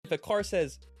if a card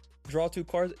says draw 2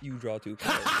 cards, you draw 2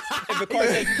 cards. If a card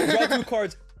says draw 2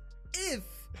 cards, if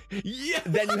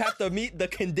then you have to meet the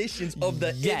conditions of the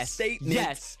if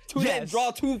statement to then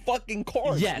draw 2 fucking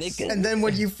cards. And then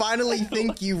when you finally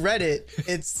think you read it,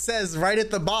 it says right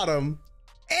at the bottom,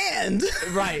 and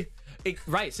right.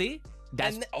 See,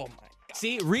 that's oh my god.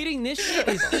 See, reading this shit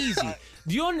is easy.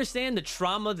 Do you understand the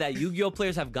trauma that Yu-Gi-Oh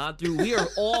players have gone through? We are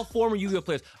all former Yu-Gi-Oh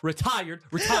players, retired.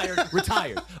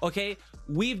 Okay,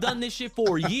 we've done this shit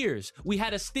for years. We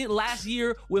had a stint last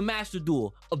year with Master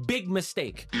Duel, a big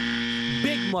mistake,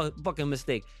 fucking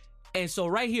mistake. And so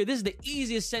right here, this is the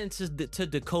easiest sentence to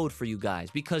decode for you guys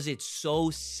because it's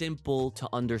so simple to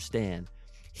understand.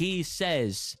 He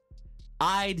says,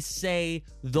 I'd say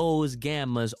those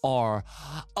gammas are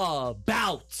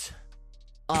about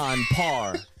on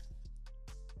par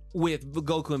with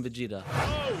Goku and Vegeta.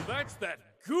 Oh, that's that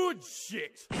good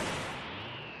shit.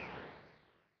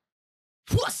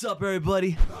 What's up,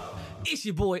 everybody? It's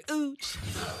your boy Ooch.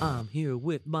 I'm here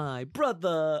with my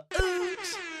brother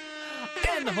Ooch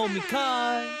and the homie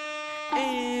Kai,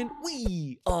 and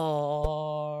we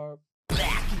are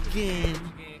back again,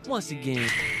 once again.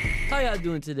 How y'all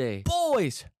doing today,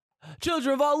 boys?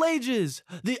 Children of all ages,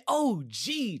 the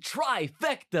OG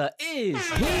trifecta is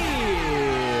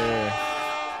here.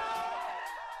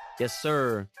 Yes,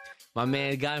 sir. My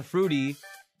man got fruity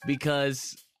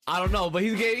because I don't know, but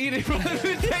he's gonna eat it from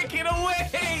take it away.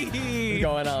 What's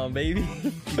going on, baby?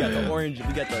 We got the orange.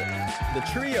 We got the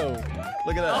trio.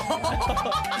 Look at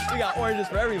that. We got oranges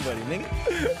for everybody, nigga.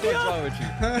 What's wrong with you?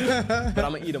 But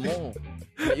I'm gonna eat them all.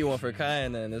 I'm gonna eat one for Kai,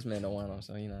 and then this man don't want them,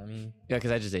 so you know what I mean? Yeah,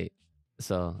 because I just ate.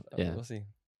 So, yeah. We'll see.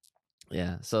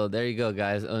 Yeah, so there you go,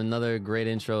 guys. Another great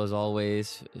intro as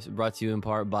always. It's brought to you in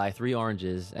part by 3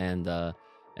 Oranges and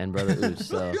Brother Ooch.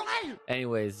 So,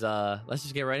 anyways, let's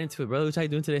just get right into it. Brother Ooch, how you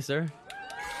doing today, sir?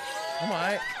 I'm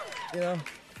alright. You know,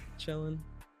 chilling.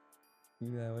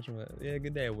 Yeah,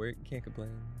 good day at work. Can't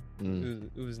complain.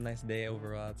 It was a nice day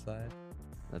overall outside.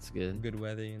 That's good. Good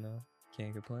weather, you know.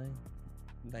 Can't complain.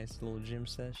 Nice little gym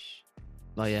sesh.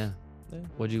 Oh, yeah. Yeah.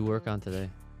 What'd you work on today?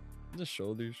 Just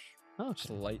shoulders. Oh,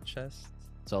 Just light chest.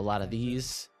 so a lot of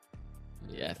these.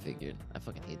 Yeah, I figured. I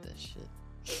fucking hate that shit.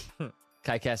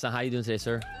 Kai Kassan, how you doing today,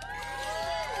 sir?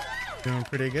 doing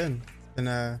pretty good. It's been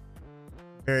a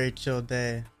very chill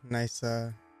day. Nice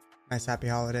happy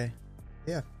holiday.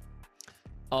 Yeah.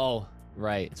 Oh,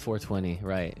 right. It's 420.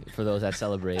 Right. For those that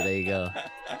celebrate. There you go.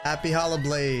 Happy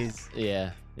Holidays.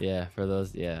 Yeah. For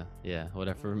those. Yeah.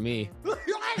 Whatever. For me,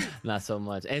 not so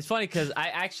much. And it's funny because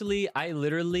I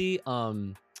literally,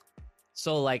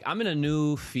 so like I'm in a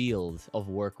new field of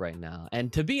work right now.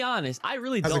 And to be honest, I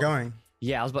really don't. How's it going?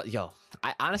 Yeah,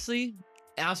 I honestly,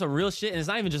 on some real shit, and it's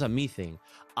not even just a me thing.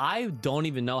 I don't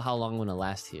even know how long I'm gonna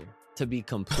last here, to be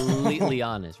completely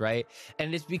honest, right?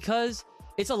 And it's because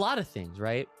it's a lot of things,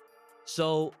 right?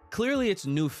 So clearly it's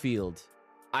new field.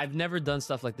 I've never done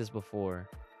stuff like this before,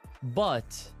 but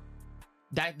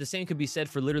that the same could be said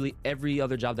for literally every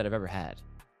other job that I've ever had.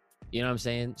 You know what I'm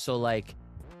saying? So like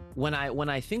when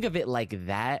I think of it like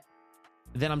that,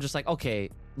 then I'm just like,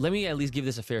 okay, let me at least give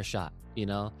this a fair shot, you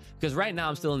know? Because right now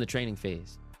I'm still in the training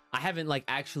phase. I haven't like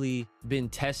actually been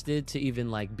tested to even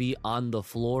like be on the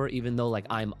floor, even though like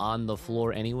I'm on the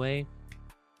floor anyway,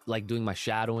 like doing my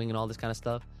shadowing and all this kind of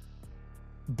stuff.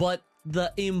 But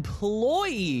the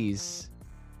employees,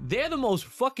 they're the most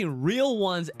fucking real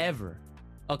ones ever.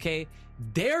 Okay?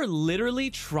 They're literally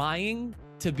trying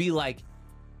to be like,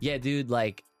 yeah, dude,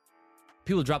 like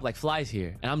people drop like flies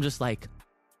here. And I'm just like,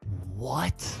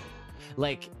 what?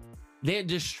 Like, they're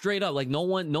just straight up like no,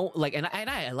 like, and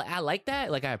I like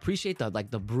that. Like, I appreciate the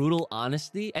like the brutal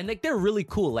honesty, and like they're really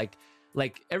cool. Like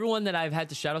everyone that I've had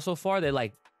to shadow so far, they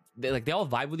all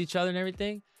vibe with each other and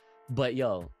everything. But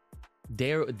yo,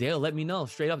 they'll let me know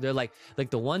straight up. They're like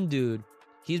the one dude,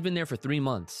 he's been there for 3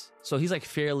 months, so he's like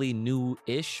fairly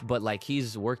new-ish, but like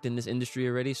he's worked in this industry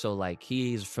already, so like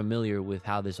he's familiar with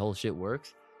how this whole shit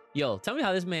works. Yo, tell me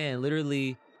how this man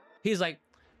literally, he's like,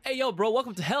 hey yo, bro,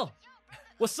 welcome to hell.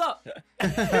 What's up?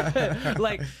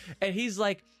 Like, and he's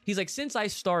like, since I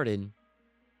started,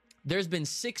 there's been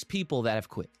 6 people that have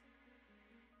quit.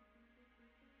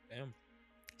 Damn.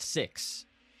 6.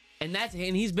 And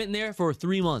he's been there for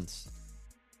 3 months.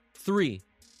 3.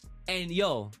 And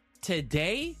yo,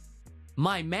 today,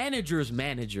 my manager's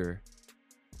manager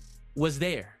was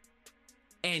there.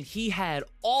 And he had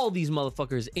all these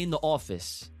motherfuckers in the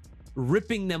office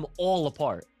ripping them all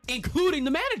apart, including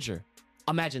the manager.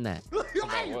 Imagine that.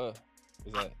 About what?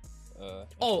 Is that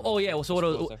oh yeah. Well, so what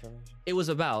information? it was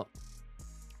about,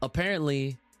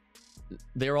 apparently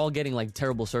they're all getting like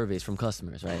terrible surveys from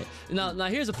customers, right? Now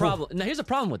here's a problem. Now here's a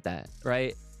problem with that,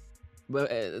 right? But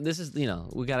this is, you know,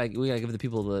 we gotta give the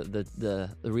people the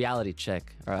reality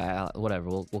check, or whatever.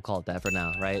 We'll call it that for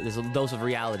now, right? There's a dose of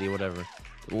reality, or whatever.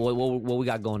 What we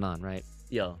got going on, right?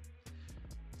 Yo,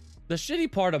 the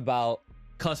shitty part about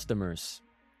customers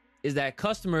is that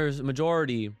customers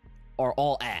majority are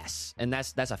all ass, and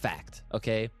that's a fact.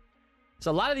 Okay, so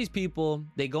a lot of these people,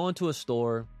 they go into a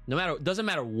store, doesn't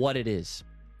matter what it is.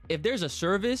 If there's a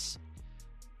service,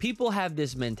 people have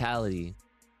this mentality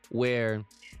where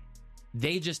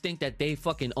they just think that they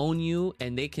fucking own you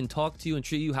and they can talk to you and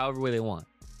treat you however way they want.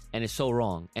 And it's so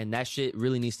wrong. And that shit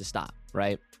really needs to stop,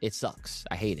 right? It sucks.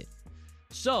 I hate it.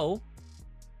 So,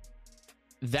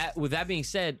 with that being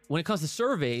said, when it comes to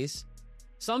surveys,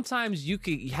 sometimes you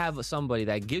could have somebody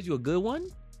that gives you a good one,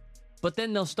 but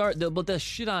then they'll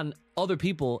shit on other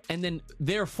people, and then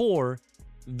therefore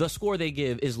the score they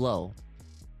give is low.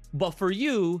 But for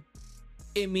you,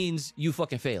 it means you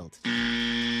fucking failed.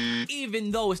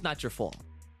 Even though it's not your fault.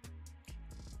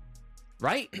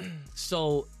 Right?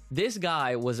 So this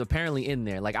guy was apparently in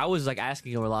there. Like, I was like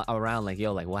asking him around, like,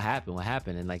 yo, like, what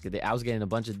happened? And like, I was getting a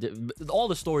bunch of all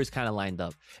the stories kind of lined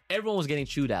up. Everyone was getting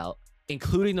chewed out,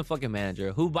 including the fucking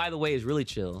manager, who, by the way, is really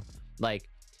chill. Like,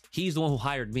 he's the one who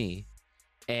hired me.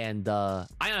 And I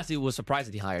honestly was surprised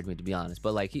that he hired me, to be honest.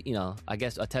 But like, you know, I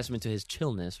guess a testament to his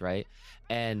chillness, right?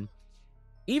 And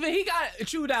even he got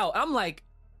chewed out. I'm like,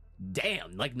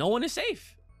 damn, like, no one is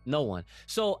safe. No one.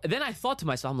 So then I thought to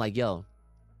myself, I'm like, yo,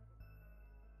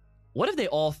 what if they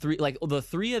all three, like the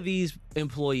three of these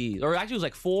employees, or actually it was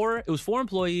like four, it was 4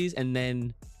 employees and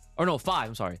then, or no, 5,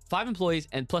 I'm sorry. 5 employees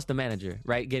and plus the manager,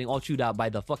 right? Getting all chewed out by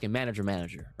the fucking manager,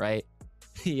 right?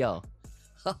 Yo,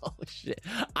 oh shit.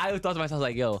 I thought to myself,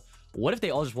 like, yo, what if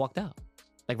they all just walked out?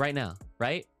 Like right now,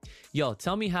 right? Yo,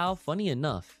 tell me how, funny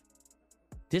enough,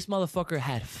 this motherfucker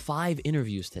had 5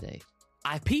 interviews today.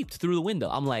 I peeped through the window.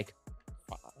 I'm like,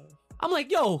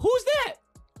 yo, who's that?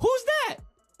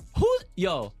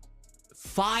 Yo,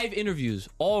 5 interviews,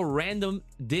 all random,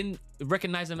 didn't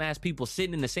recognize them as people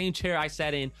sitting in the same chair I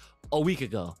sat in a week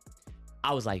ago.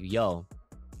 I was like, yo,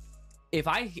 if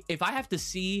I have to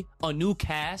see a new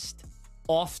cast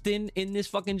often in this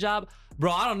fucking job,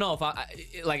 bro, I don't know if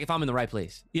I'm in the right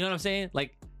place. You know what I'm saying?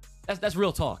 Like, that's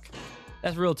real talk.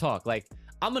 That's real talk. Like,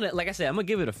 I'm gonna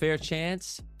give it a fair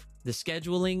chance. The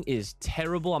scheduling is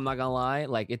terrible. I'm not gonna lie.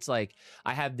 Like, it's like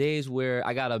I have days where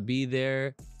I gotta be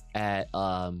there at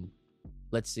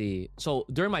let's see. So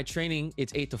during my training,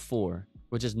 it's 8 to 4,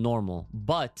 which is normal,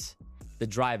 but the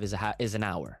drive is an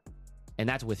hour, and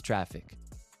that's with traffic,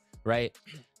 right?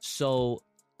 So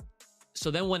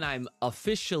then when I'm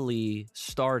officially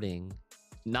starting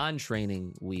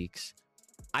non-training weeks,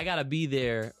 I gotta be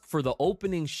there for the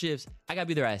opening shifts. I gotta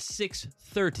be there at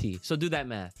 6:30. So do that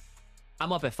math.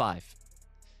 I'm up at 5,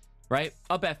 right?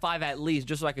 Up at 5 at least,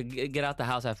 just so I could get out the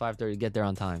house at 5:30, get there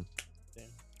on time. Damn.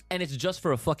 And it's just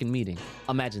for a fucking meeting.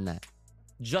 Imagine that.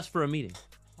 Just for a meeting.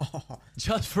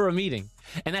 Just for a meeting.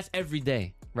 And that's every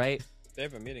day, right? They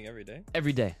have a meeting every day?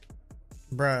 Every day.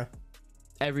 Bruh.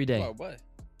 Every day. What?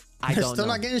 I They're don't still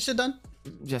know. not getting shit done?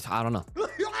 I don't know.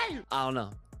 I don't know.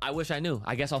 I wish I knew.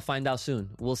 I guess I'll find out soon.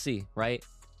 We'll see, right?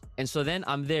 And so then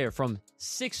I'm there from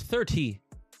 6:30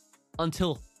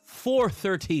 until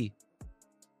 4:30.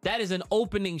 That is an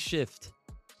opening shift.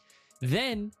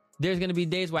 Then there's going to be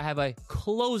days where I have a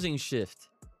closing shift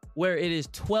where it is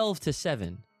 12 to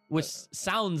 7, which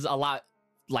sounds a lot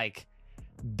like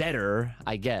better,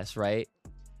 I guess, right?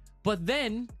 But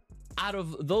then out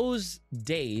of those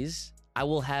days, I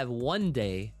will have one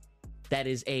day that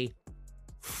is a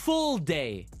full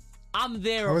day. I'm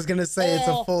there. I was gonna say it's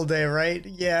a full day, right?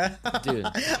 Yeah, dude.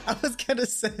 I was gonna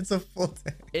say it's a full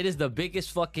day. It is the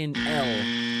biggest fucking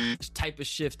L type of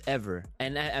shift ever,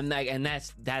 and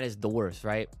that is the worst,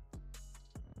 right?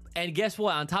 And guess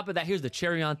what? On top of that, here's the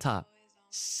cherry on top.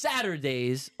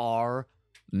 Saturdays are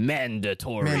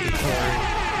mandatory.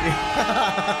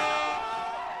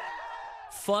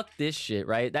 Fuck this shit,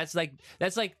 right? That's like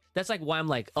why I'm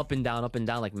like up and down,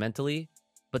 like mentally.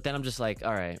 But then I'm just like,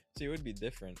 all right. See, it would be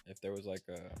different if there was like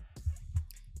a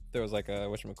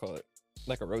whatchamacallit,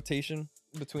 like a rotation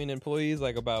between employees,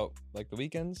 like about like the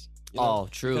weekends. You know? Oh,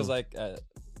 true. Because like,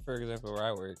 for example, where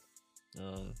I work,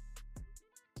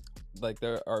 like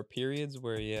there are periods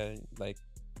where like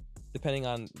depending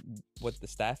on what the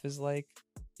staff is like,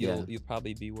 you'll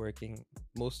probably be working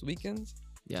most weekends.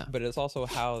 Yeah. But it's also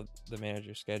how the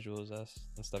manager schedules us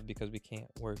and stuff, because we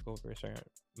can't work over a certain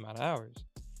amount of hours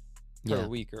per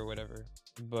week or whatever.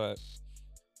 But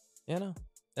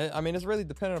I mean, it's really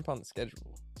dependent upon the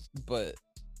schedule. But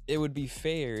it would be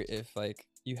fair if like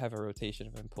you have a rotation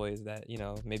of employees that, you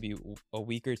know, maybe a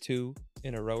week or two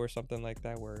in a row or something like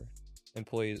that, where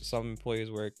some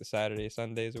employees work the Saturday,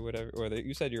 Sundays or whatever, or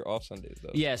you said you're off Sundays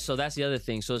though. Yeah, so that's the other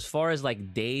thing. So as far as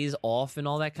like days off and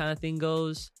all that kind of thing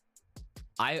goes,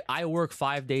 I work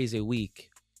 5 days a week,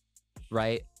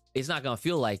 right? It's not gonna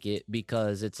feel like it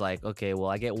because it's like, okay, well,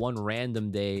 I get one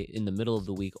random day in the middle of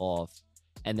the week off,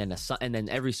 and then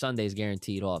every Sunday is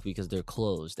guaranteed off because they're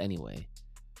closed anyway.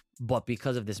 But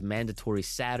because of this mandatory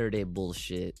Saturday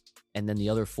bullshit, and then the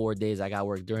other 4 days I got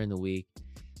work during the week,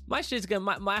 my shit's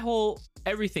gonna my whole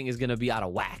everything is gonna be out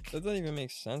of whack. That doesn't even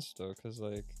make sense though, because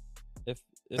like if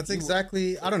That's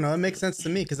exactly, I don't know, it makes sense to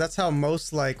me because that's how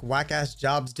most like whack ass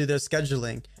jobs do their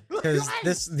scheduling.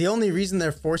 Because the only reason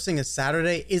they're forcing a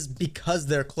Saturday is because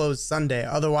they're closed Sunday.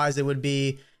 Otherwise, it would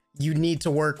be you need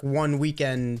to work one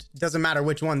weekend. Doesn't matter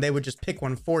which one, they would just pick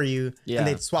one for you and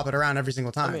they'd swap it around every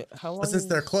single time. I mean, how long but since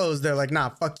they're closed, they're like, nah,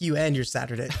 fuck you and your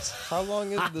Saturdays. How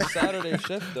long is the Saturday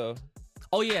shift though?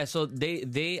 Oh yeah, so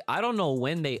they I don't know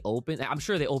when they open. I'm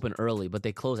sure they open early, but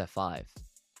they close at 5.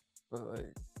 But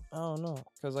like, I don't know,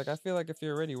 because like I feel like if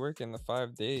you're already working the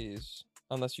 5 days,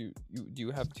 unless you do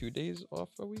you have 2 days off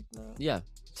a week now? Yeah,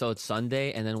 so it's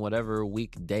Sunday and then whatever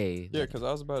weekday. Yeah, because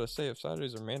I was about to say if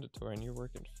Saturdays are mandatory and you're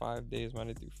working 5 days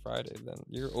Monday through Friday, then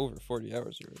you're over 40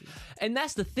 hours already. And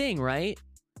that's the thing, right?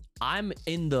 I'm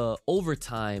in the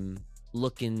overtime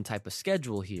looking type of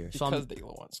schedule here, so Because they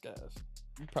low on staff.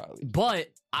 You probably. But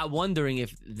I'm wondering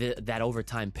if that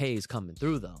overtime pay is coming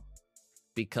through though,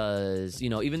 because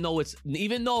you know, even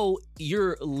though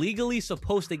you're legally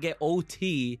supposed to get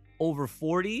OT over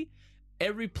 40,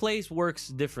 every place works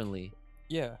differently.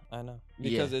 Yeah, I know.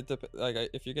 Because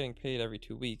if you're getting paid every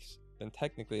 2 weeks, then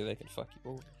technically they can fuck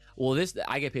you over. Well,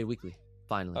 I get paid weekly.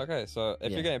 Finally. Okay, so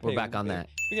if you're getting paid, we're back on that.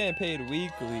 If you're getting paid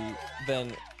weekly,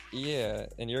 then yeah,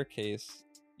 in your case,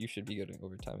 you should be getting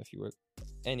overtime if you work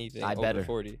anything over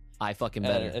 40. I fucking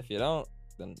better. And if you don't,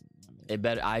 then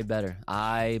I better.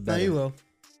 No, you will.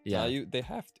 Yeah. They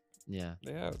have to. Yeah.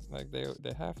 They have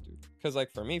to. Because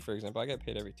like for me, for example, I get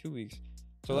paid every 2 weeks.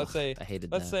 So let's say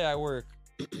I work.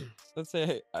 Let's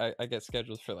say I get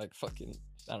scheduled for like fucking,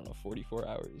 I don't know, 44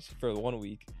 hours for 1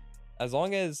 week. As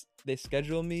long as they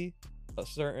schedule me a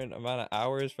certain amount of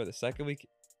hours for the second week,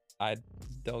 I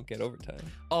don't get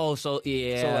overtime. Oh, so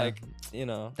yeah. So like, you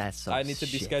know, I need to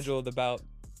be shit. scheduled about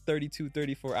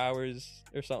 34 hours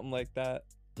or something like that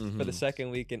for the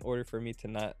second week in order for me to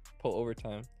not pull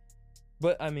overtime.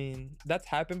 But I mean, that's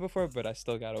happened before, but I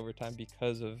still got overtime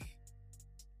because of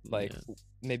like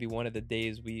maybe one of the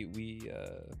days we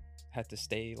had to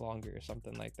stay longer or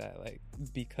something like that, like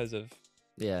because of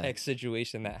X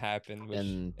situation that happened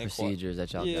and procedures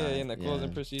that y'all got. And the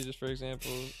closing procedures, for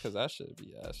example, because that should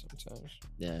be ass sometimes.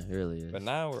 Yeah, it really is. But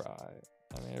now we're alright.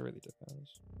 I mean, it really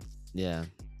depends. Yeah.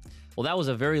 Well, that was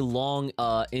a very long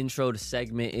intro to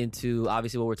segment into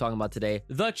obviously what we're talking about today,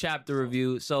 the chapter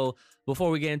review. So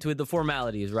before we get into it, the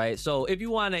formalities, right? So if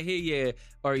you want to hear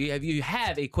you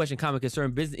have a question, comment,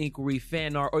 concern, business inquiry,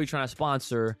 fan art, or you're trying to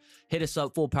sponsor, hit us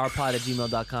up,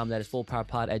 fullpowerpod@gmail.com. That is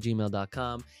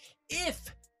fullpowerpod@gmail.com.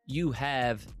 If you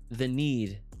have the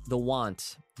need, the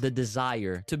want, the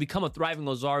desire to become a thriving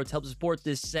Ozaru to help support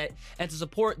this set and to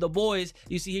support the boys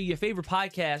you see here, your favorite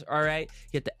podcast, all right?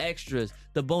 Get the extras,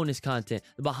 the bonus content,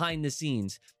 the behind the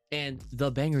scenes, and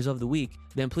the bangers of the week,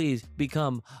 then please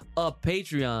become a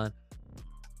Patreon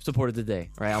supporter today.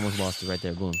 All right, I almost lost it right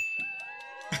there. Boom.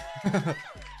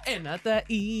 And not the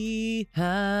E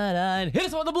hotline. Hit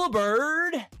us on the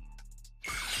Bluebird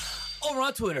over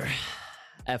on Twitter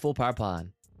at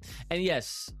FullPowerPod. And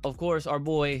yes, of course, our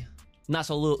boy, not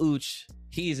so little Ooch,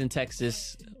 he's in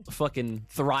Texas, fucking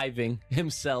thriving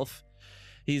himself.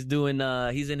 He's doing,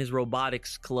 he's in his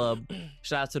robotics club.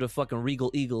 Shout out to the fucking Regal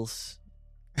Eagles.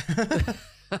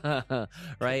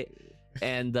 Right?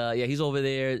 And yeah, he's over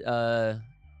there.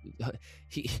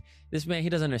 This man, he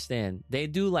doesn't understand. They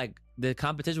do like the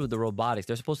competition with the robotics.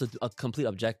 They're supposed to complete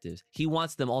objectives. He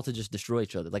wants them all to just destroy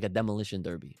each other, like a demolition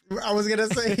derby. I was gonna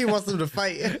say he wants them to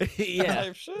fight.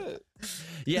 Yeah, Shit.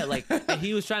 yeah. Like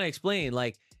he was trying to explain,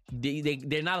 like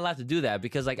they're not allowed to do that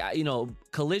because, like, you know,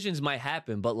 collisions might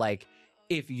happen, but like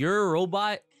if your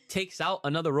robot takes out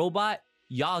another robot,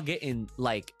 y'all getting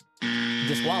like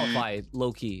disqualified,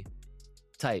 low key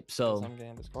type. So I'm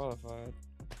getting disqualified.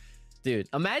 dude,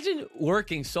 imagine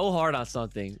working so hard on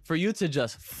something for you to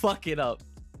just fuck it up.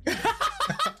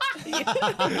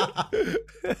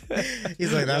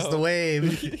 He's like, that's the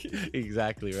wave.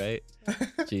 Exactly, right?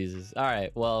 Jesus. All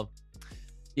right, well,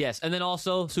 yes, and then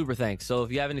also super thanks. So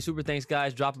if you have any super thanks,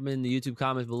 guys, drop them in the YouTube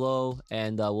comments below,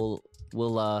 and we'll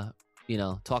you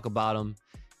know, talk about them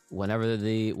whenever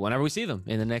we see them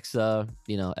in the next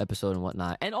episode and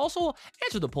whatnot. And also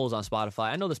answer the polls on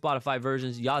Spotify. I know the Spotify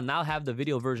versions, y'all now have the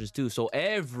video versions too, so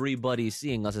everybody's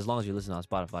seeing us as long as you listen on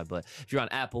Spotify. But if you're on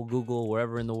Apple, Google,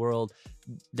 wherever in the world,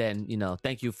 then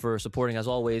thank you for supporting as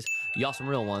always. Y'all some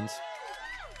real ones.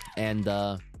 And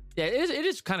yeah, it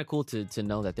is kind of cool to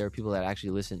know that there are people that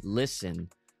actually listen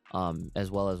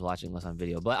as well as watching us on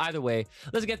video. But either way,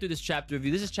 let's get through this chapter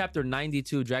review. This is chapter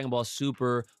 92, Dragon Ball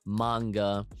Super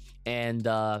Manga. And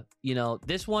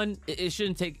this one, it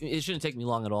shouldn't take me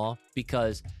long at all,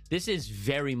 because this is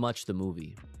very much the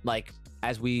movie. Like,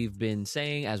 as we've been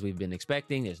saying, as we've been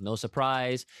expecting, there's no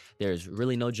surprise. There's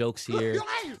really no jokes here.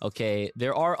 Okay,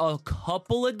 there are a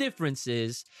couple of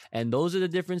differences, and those are the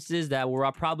differences that we're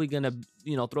probably gonna,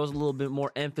 throw a little bit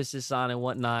more emphasis on and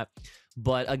whatnot.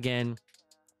 But again,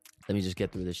 let me just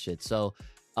get through this shit. So,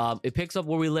 it picks up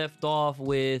where we left off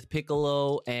with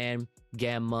Piccolo and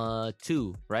Gamma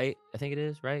 2, right? I think it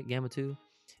is, right? Gamma 2.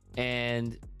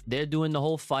 And they're doing the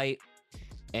whole fight.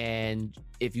 And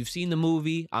if you've seen the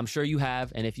movie, I'm sure you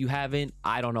have. And if you haven't,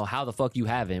 I don't know how the fuck you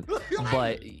haven't.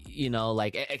 But,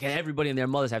 everybody and their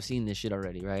mothers have seen this shit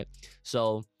already, right?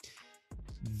 So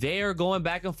they're going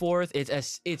back and forth.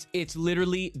 It's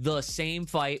literally the same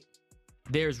fight.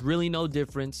 There's really no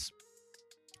difference.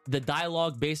 The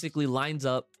dialogue basically lines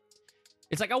up.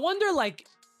 It's like, I wonder,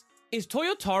 is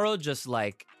Toyotaro just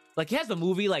like he has the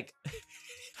movie like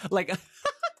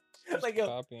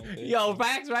yo,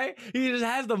 facts, right? He just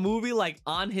has the movie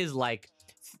on his like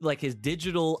his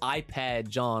digital iPad,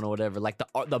 John, or whatever, like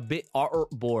the bit art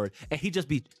board, and he just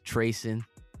be tracing.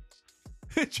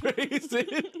 He puts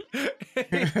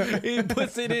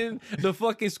it in the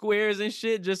fucking squares and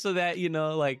shit, just so that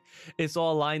it's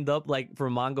all lined up for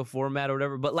manga format or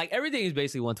whatever. But everything is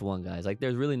basically 1-to-1, guys.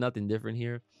 There's really nothing different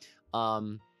here.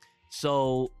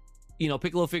 So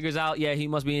Piccolo figures out, yeah, he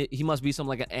must be some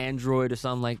an android or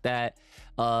something like that.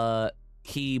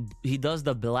 He does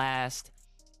the blast,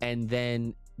 and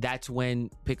then that's when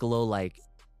Piccolo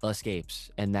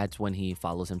escapes, and that's when he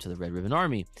follows him to the Red Ribbon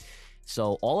Army.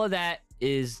 So all of that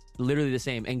is literally the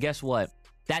same. And guess what?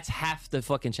 That's half the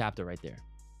fucking chapter right there.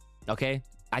 Okay?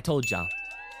 I told y'all.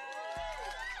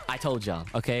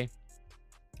 Okay?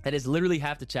 That is literally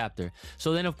half the chapter.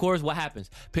 So then, of course, what happens?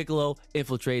 Piccolo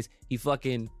infiltrates. He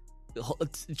fucking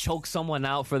chokes someone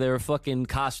out for their fucking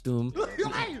costume.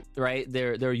 Right?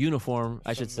 Their uniform,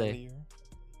 I should say.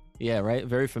 Yeah, right?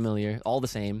 Very familiar. All the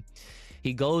same.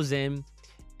 He goes in,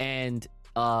 and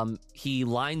he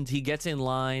gets in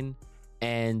line.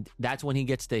 And that's when he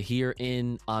gets to hear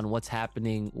in on what's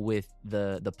happening with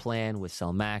the plan with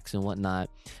Cell Max and whatnot.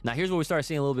 Now, here's where we start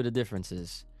seeing a little bit of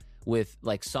differences with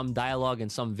some dialogue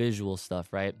and some visual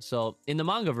stuff, right? So in the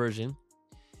manga version,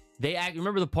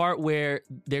 remember the part where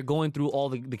they're going through all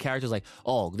the characters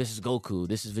oh, this is Goku,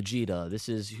 this is Vegeta, this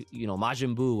is,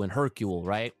 Majin Buu and Hercule,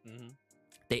 right? Mm-hmm.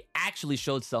 They actually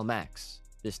showed Cell Max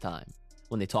this time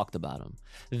when they talked about him.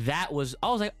 I was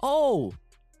like, oh,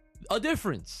 a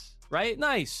difference. Right?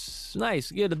 Nice.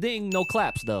 Yeah, the ding, no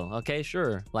claps though. Okay,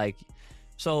 sure.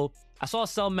 So I saw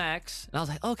Cell Max and I was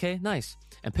like, okay, nice.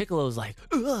 And Piccolo's like,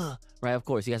 ugh. Right? Of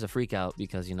course, he has a freak out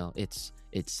because, it's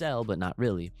Cell, but not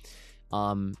really.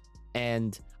 And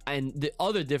the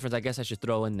other difference I guess I should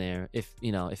throw in there, if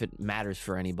it matters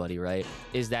for anybody, right,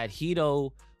 is that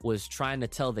Hito was trying to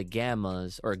tell the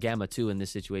Gammas, or Gamma 2 in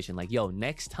this situation, yo,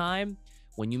 next time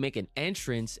when you make an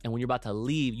entrance and when you're about to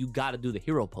leave, you got to do the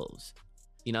hero pose.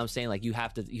 You know what I'm saying? You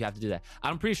have to do that.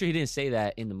 I'm pretty sure he didn't say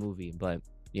that in the movie, but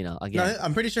again. No,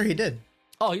 I'm pretty sure he did.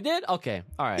 Oh, he did? Okay.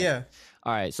 All right. Yeah.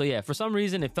 All right. So yeah, for some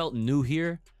reason it felt new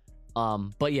here.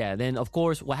 But yeah, then of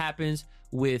course what happens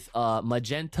with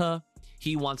Magenta,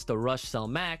 he wants to rush Cell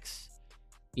Max.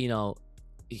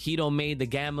 Hito made the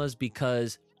Gammas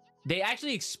because they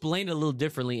actually explained it a little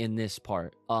differently in this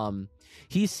part.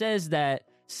 He says that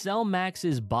Cell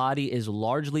Max's body is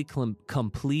largely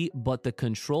complete, but the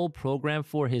control program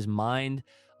for his mind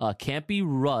can't be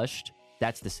rushed.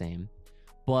 That's the same.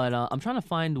 But I'm trying to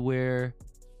find where...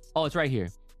 Oh, it's right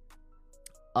here.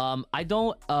 I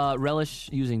don't relish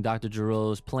using Dr.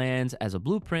 Giro's plans as a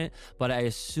blueprint, but I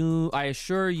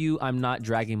assure you I'm not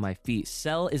dragging my feet.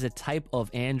 Cell is a type of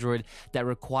android that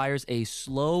requires a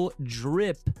slow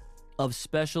drip of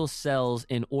special cells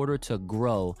in order to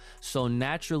grow. So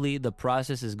naturally, the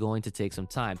process is going to take some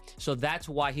time. So that's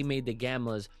why he made the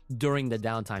Gammas during the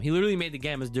downtime. He literally made the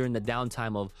Gammas during the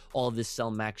downtime of all of this Cell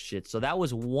Max shit. So that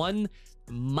was one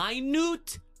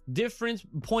minute difference,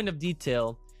 point of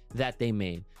detail that they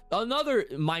made. Another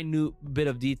minute bit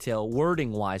of detail,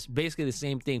 wording wise, basically the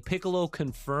same thing. Piccolo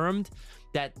confirmed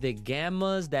that the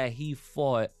Gammas that he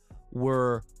fought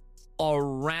were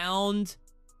around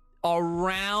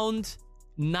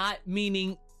not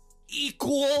meaning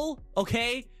equal,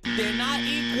 okay? They're not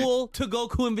equal to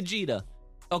Goku and Vegeta,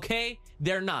 okay?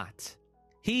 They're not.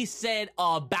 He said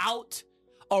about,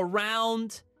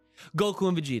 around Goku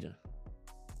and Vegeta,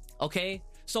 okay?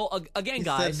 So again, He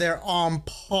guys, said they're on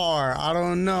par. I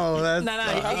don't know. That's,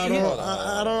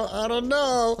 I don't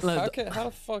know. How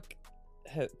the fuck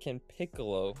can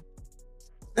Piccolo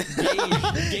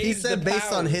He said the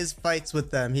based on power? his fights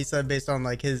with them. He said based on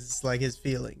like his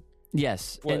feeling.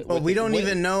 yes. What- But we don't what-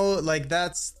 even know, like,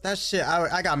 that shit.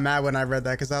 I got mad when I read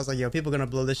that because I was like, yo, people gonna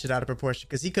blow this shit out of proportion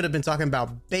because he could have been talking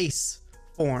about base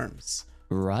forms.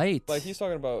 Right. Like he's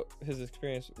talking about his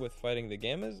experience with fighting the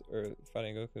Gammas or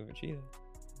fighting Goku and Vegeta.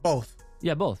 Both.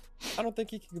 Yeah, both. I don't think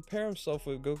he can compare himself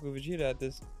with Goku and Vegeta at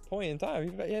this point in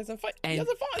time. He hasn't fought. He And-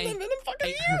 hasn't fought them in them fucking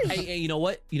years. Hey, you know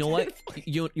what? You want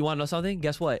to know something?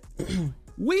 Guess what?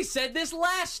 We said this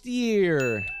last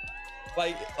year.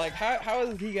 Like how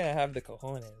is he gonna have the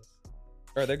cojones?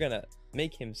 Or they're gonna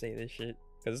make him say this shit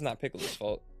because it's not Piccolo's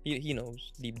fault. He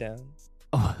knows deep down.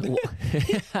 Oh,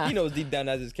 He knows deep down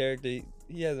as his character.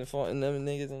 He hasn't fought in them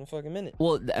niggas in a fucking minute.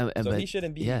 well, So but he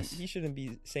shouldn't be. yes. He shouldn't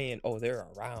be saying, "Oh, they're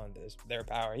around their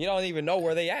power." He don't even know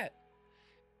where they at.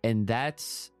 and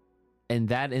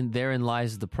therein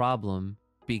lies the problem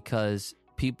because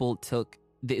people took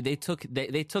they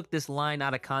took this line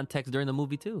out of context during the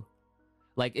movie too.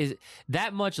 Like, is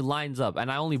that much lines up,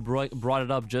 and I only brought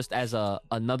it up just as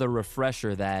another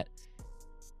refresher that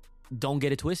don't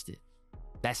get it twisted.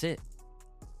 That's it.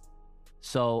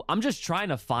 So I'm just trying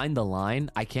to find the line.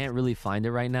 I can't really find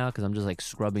it right now because I'm just like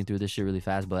scrubbing through this shit really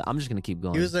fast. But I'm just gonna keep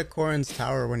going. He was at Corin's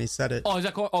tower when he said it. Oh, is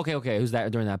that cool? Okay. Who's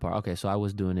that during that part? Okay, so I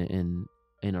was doing it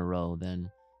in a row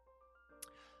then.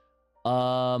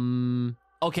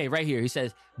 Okay, right here. He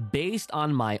says, based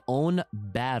on my own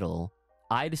battle,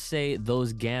 I'd say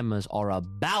those Gammas are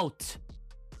about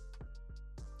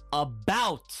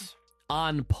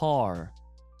on par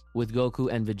with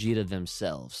Goku and Vegeta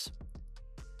themselves.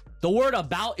 The word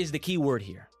about is the key word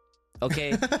here.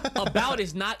 Okay? About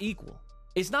is not equal.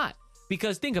 It's not.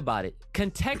 Because think about it.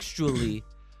 Contextually,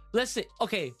 let's say,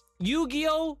 okay,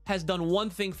 Yu-Gi-Oh! Has done one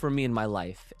thing for me in my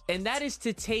life, and that is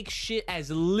to take shit as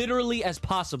literally as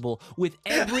possible with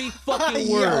every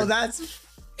fucking word. Yo, that's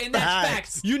And that's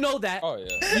facts. You know that. Oh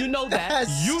yeah. You know that.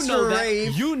 That's You know that.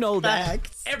 straight You know that.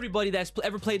 facts. Everybody that's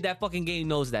ever played that fucking game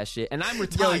knows that shit. And I'm Yo,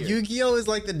 retired. Yu-Gi-Oh is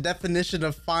like the definition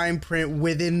of fine print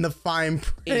within the fine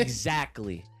print.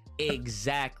 Exactly.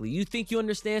 You think you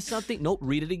understand something? Nope.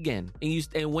 Read it again.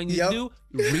 And when you Yep. do,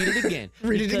 read it again.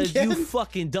 Read it because again. you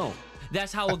fucking don't.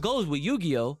 That's how it goes with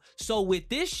Yu-Gi-Oh. So with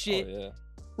this shit, Oh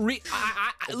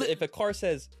yeah. If a card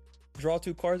says draw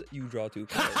 2 cards, you draw 2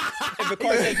 cards. If a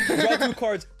card says draw 2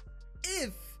 cards,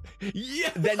 if yeah.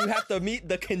 then you have to meet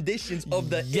the conditions of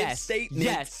the if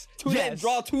statement to then Yes.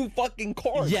 draw 2 fucking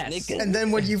cards. Yes. nigga. And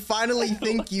then when you finally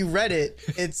think you read it,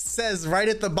 it says right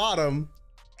at the bottom,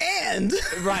 and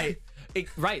Right.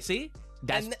 Right. See?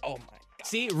 That's And then- oh my god.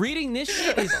 See, reading this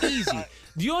shit is easy.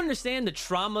 Do you understand the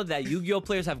trauma that Yu-Gi-Oh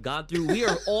players have gone through? We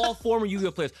are all former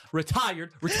Yu-Gi-Oh players.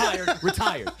 Retired.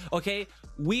 Okay?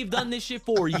 We've done this shit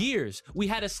for years. We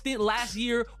had a stint last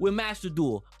year with Master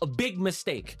Duel. A big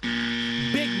mistake.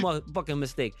 Fucking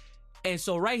mistake. And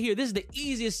so right here, this is the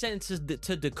easiest sentence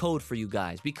to decode for you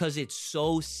guys because it's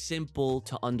so simple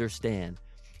to understand.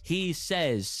 He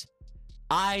says,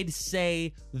 I'd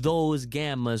say those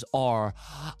Gammas are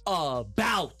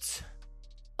about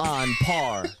on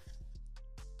par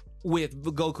with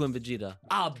Goku and Vegeta.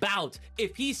 About.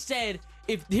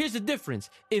 Here's the difference.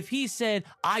 If he said,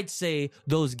 I'd say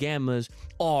those Gammas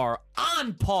are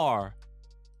on par,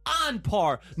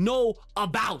 no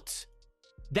about.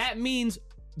 That means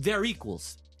they're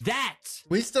equals. That.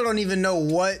 we still don't even know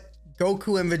what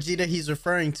Goku and Vegeta he's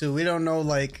referring to. We don't know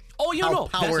like Oh, you how know,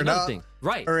 that's powered another up, thing.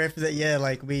 Right. or if that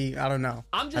I don't know.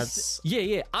 I'm just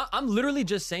I'm literally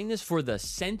just saying this for the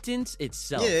sentence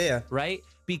itself. Yeah. Right?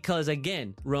 Because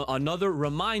again, another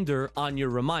reminder on your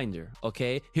reminder.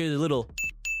 Okay, here's a little,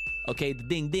 the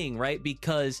ding ding, right?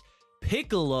 Because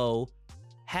Piccolo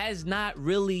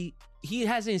he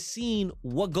hasn't seen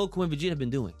what Goku and Vegeta have been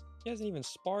doing. He hasn't even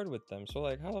sparred with them, so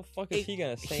like, how the fuck is he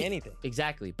gonna say anything?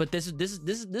 Exactly. But this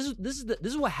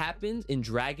is what happens in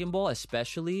Dragon Ball,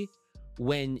 especially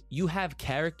when you have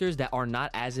characters that are not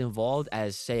as involved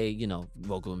as, say,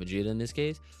 Goku and Vegeta in this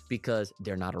case, because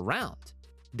they're not around.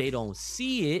 They don't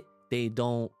see it. They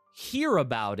don't hear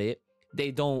about it.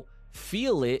 They don't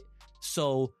feel it.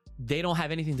 So they don't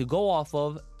have anything to go off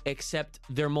of except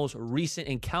their most recent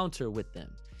encounter with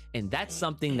them. And that's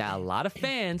something that a lot of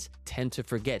fans tend to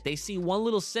forget. They see one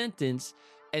little sentence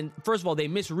and first of all, they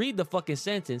misread the fucking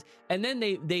sentence, and then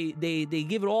they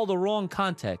give it all the wrong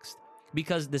context,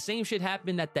 because the same shit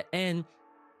happened at the end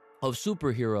of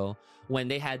Superhero when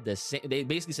they had they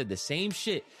basically said the same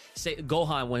shit. Say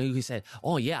Gohan when he said,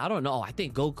 "Oh yeah, I don't know. I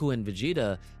think Goku and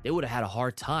Vegeta, they would have had a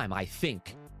hard time. I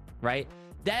think," right?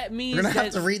 That means we're gonna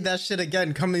have to read that shit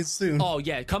again coming soon. Oh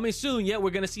yeah, coming soon. Yeah,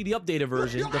 we're gonna see the updated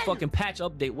version, the fucking patch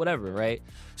update, whatever, right?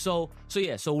 So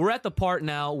we're at the part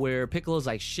now where Piccolo's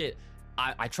like, shit,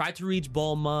 I tried to reach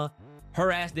Bulma,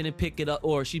 her ass didn't pick it up,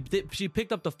 or she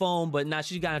picked up the phone, but now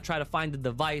she's gonna try to find the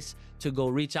device to go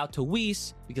reach out to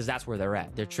Whis, because that's where they're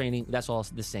at. They're training. That's all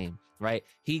the same, right?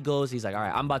 He's like, all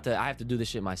right, I have to do this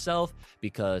shit myself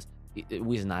because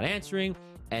Whis is not answering,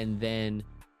 and then.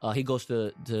 He goes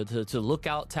to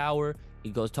Lookout Tower.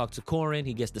 He goes talk to Korin.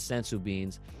 He gets the sensu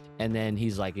beans. And then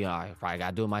he's like, yeah, I probably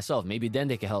got to do it myself. Maybe then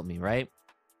they can help me, right?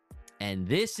 And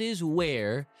this is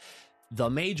where the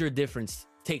major difference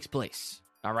takes place.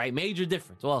 All right? Major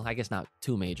difference. Well, I guess not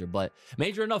too major, but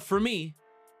major enough for me.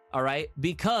 All right?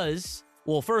 Because,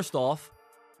 well, first off,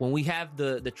 when we have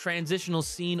the transitional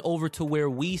scene over to where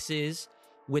Whis is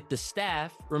with the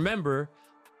staff, remember,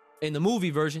 in the movie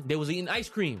version, they was eating ice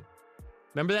cream.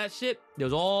 Remember that shit? They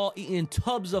was all eating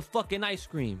tubs of fucking ice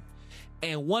cream.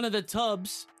 And one of the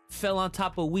tubs fell on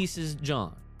top of Whis'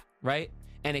 John, right?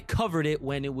 And it covered it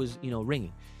when it was,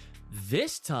 ringing.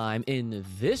 This time, in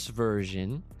this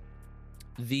version,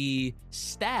 the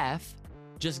staff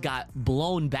just got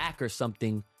blown back or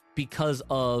something because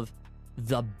of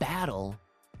the battle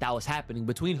that was happening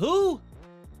between who?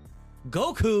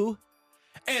 Goku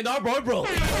and our boy Broly.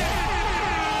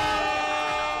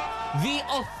 The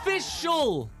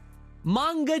official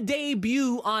manga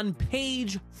debut on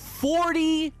page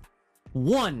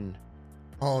 41.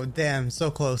 Oh, damn.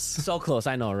 So close. So close.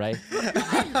 I know, right?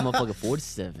 Motherfucker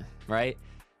 47, right?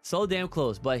 So damn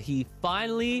close. But he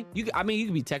finally, you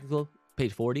can be technical,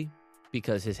 page 40,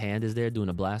 because his hand is there doing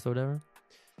a blast or whatever.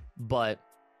 But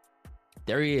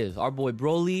there he is. Our boy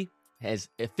Broly has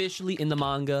officially in the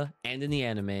manga and in the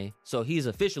anime. So he's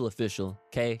official,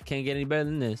 okay? Can't get any better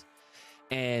than this.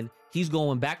 And he's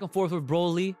going back and forth with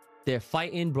Broly. They're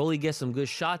fighting. Broly gets some good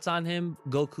shots on him.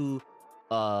 Goku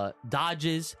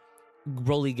dodges.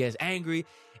 Broly gets angry.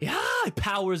 Yeah, he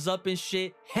powers up and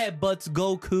shit. Headbutts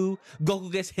Goku. Goku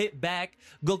gets hit back.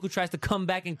 Goku tries to come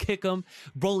back and kick him.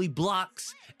 Broly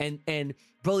blocks. And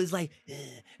Broly's like,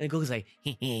 eh. And Goku's like,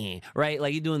 right?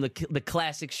 Like you're doing the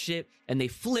classic shit. And they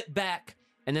flip back.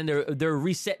 And then they're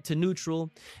reset to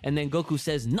neutral. And then Goku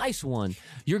says, nice one.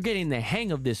 You're getting the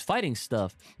hang of this fighting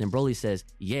stuff. And Broly says,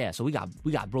 yeah. So we got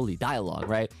Broly dialogue,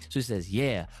 right? So he says,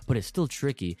 yeah, but it's still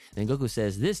tricky. And Goku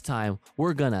says, this time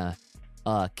we're gonna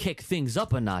kick things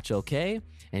up a notch, okay?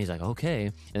 And he's like,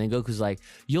 okay. And then Goku's like,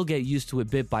 you'll get used to it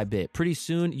bit by bit. Pretty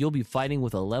soon, you'll be fighting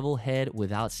with a level head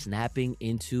without snapping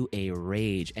into a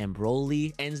rage. And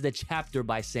Broly ends the chapter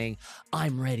by saying,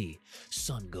 I'm ready,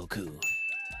 Son Goku.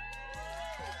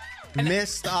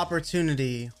 Missed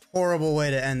opportunity. Horrible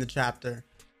way to end the chapter.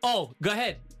 Oh, go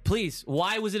ahead, please.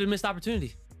 Why was it a missed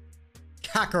opportunity?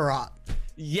 Kakarot.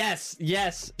 Yes,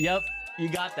 yep, you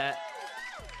got that.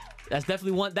 That's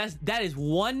definitely one. That is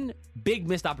one big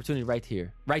missed opportunity right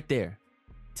there,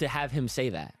 to have him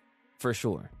say that for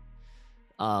sure.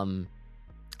 I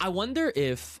wonder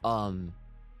if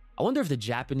the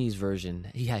Japanese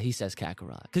version he says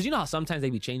Kakarot, because you know how sometimes they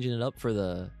be changing it up for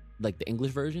the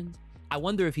English versions. I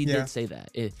wonder if he did say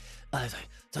that.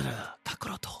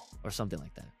 Kakaroto or something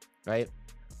like that, right?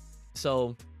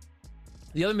 So,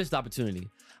 the other missed opportunity.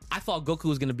 I thought Goku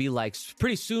was going to be like,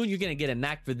 pretty soon you're going to get a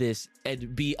knack for this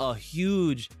and be a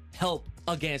huge help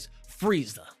against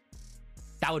Frieza.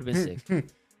 That would have been sick.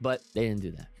 But they didn't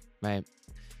do that, right?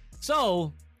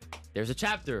 So, there's a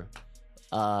chapter.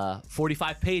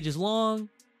 45 pages long.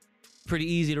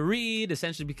 Pretty easy to read,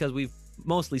 essentially because we've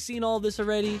mostly seen all this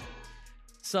already.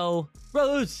 So,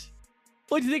 brothers,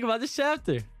 what do you think about this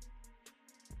chapter?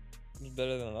 It's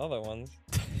better than the other ones.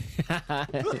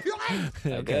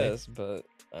 Okay. I guess, but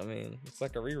I mean, it's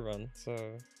like a rerun, so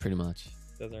pretty much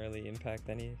doesn't really impact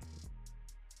any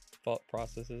thought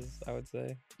processes, I would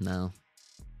say. No.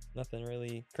 Nothing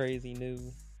really crazy new.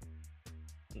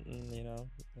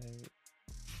 Like,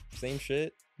 same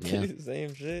shit. Yeah.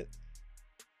 Same shit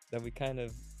that we kind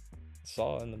of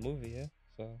saw in the movie, yeah.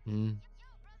 So.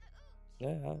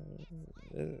 Yeah,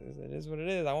 it is what it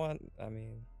is.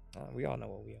 We all know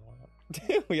what we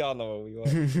want. We all know what we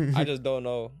want. I just don't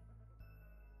know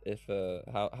if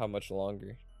how much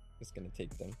longer it's gonna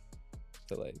take them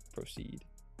to like proceed.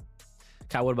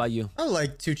 Kai, what about you? I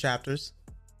like 2 chapters.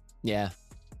 Yeah,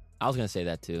 I was gonna say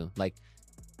that too. Like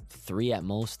 3 at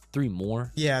most, 3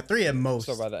 more. Yeah, 3 at most.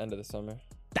 So by the end of the summer.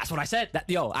 That's what I said.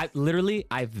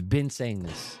 I've been saying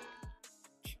this.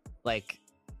 Like,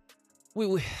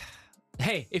 we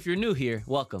hey, if you're new here,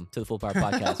 welcome to the Full Power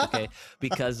Podcast, okay?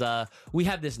 Because we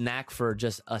have this knack for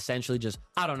just essentially just,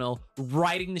 I don't know,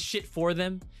 writing the shit for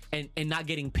them and not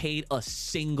getting paid a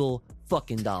single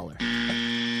fucking dollar.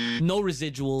 No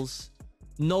residuals,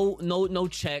 no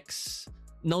checks,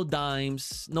 no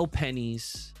dimes, no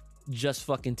pennies, just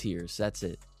fucking tears. That's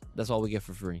it. That's all we get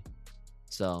for free.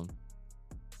 So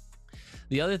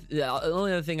the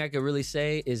only other thing I could really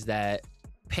say is that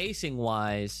pacing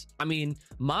wise, I mean,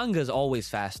 manga's always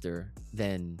faster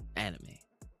than anime.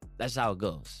 That's how it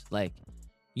goes. Like,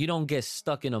 you don't get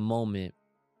stuck in a moment,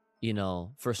 you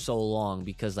know, for so long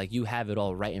because like you have it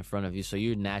all right in front of you. So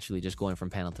you're naturally just going from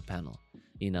panel to panel,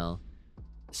 you know?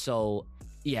 So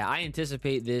yeah, I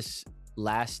anticipate this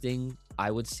lasting,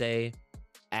 I would say,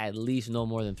 at least no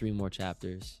more than 3 more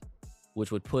chapters,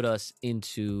 which would put us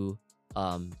into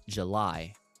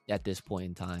July at this point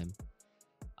in time.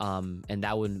 And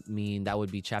that would mean that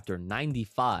would be chapter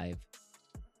 95.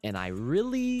 And I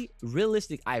really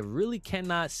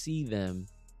cannot see them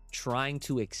trying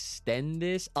to extend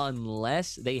this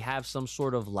unless they have some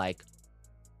sort of like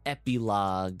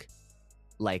epilogue,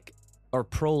 like, or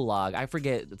prologue. I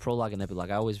forget the prologue and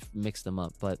epilogue. I always mix them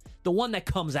up, but the one that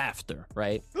comes after,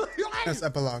 right? That's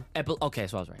epilogue. Okay,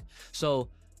 so I was right. So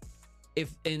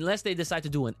unless they decide to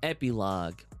do an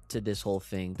epilogue to this whole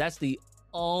thing, that's the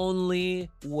only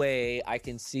way I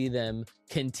can see them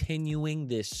continuing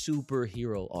this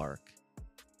superhero arc,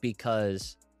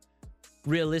 because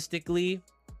realistically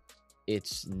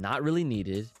it's not really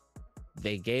needed.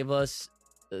 They gave us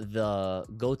the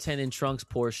Goten and Trunks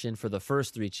portion for the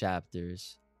first 3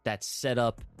 chapters that set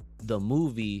up the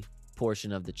movie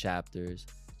portion of the chapters.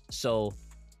 So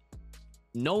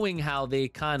knowing how they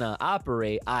kind of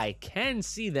operate, I can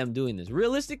see them doing this.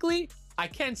 Realistically, I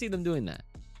can see them doing that.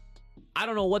 I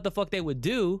don't know what the fuck they would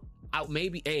do.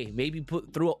 Maybe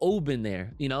throw Oob in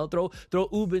there, you know, throw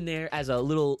Oob in there as a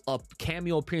little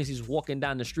cameo appearance. He's walking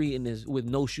down the street with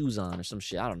no shoes on or some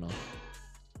shit. I don't know.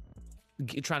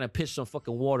 Trying to pitch some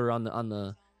fucking water on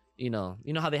the you know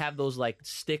how they have those like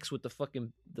sticks with the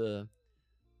fucking the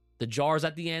jars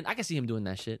at the end. I can see him doing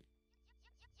that shit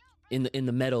in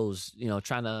the meadows, you know,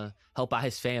 trying to help out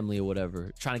his family or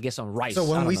whatever, trying to get some rice. So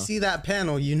when we see that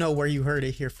panel, you know where you heard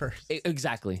it here first.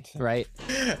 Exactly, right?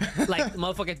 Like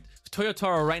motherfucking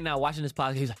Toyotaro right now watching this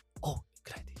podcast, he's like, oh,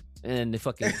 good idea. And then they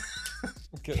fucking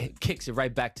kicks it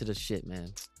right back to the shit,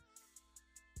 man.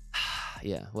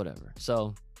 Yeah, whatever.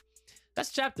 So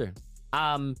that's chapter.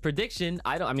 Prediction,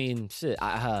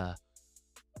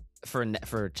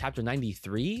 for chapter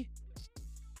 93,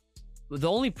 the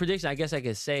only prediction I guess I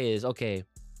could say is, okay,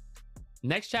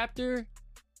 next chapter,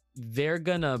 they're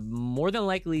gonna more than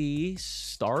likely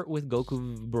start with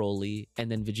Goku, Broly,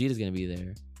 and then Vegeta's gonna be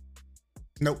there.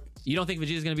 Nope. You don't think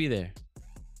Vegeta's gonna be there?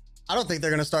 I don't think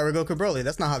they're gonna start with Goku Broly.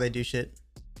 That's not how they do shit.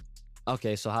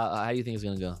 Okay, so how do you think it's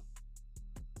gonna go?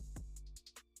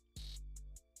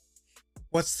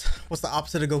 What's the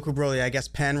opposite of Goku Broly? I guess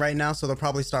Pan right now, so they'll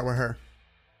probably start with her.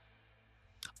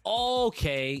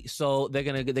 Okay, so they're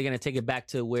gonna take it back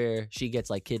to where she gets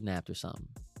like kidnapped or something.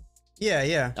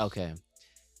 Yeah. Okay,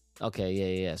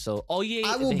 yeah. So,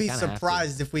 I will be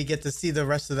surprised if we get to see the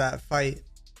rest of that fight.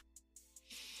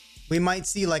 We might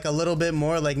see like a little bit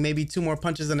more, like maybe 2 more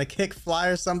punches and a kick fly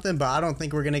or something, but I don't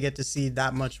think we're gonna get to see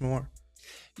that much more.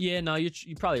 Yeah, no, you're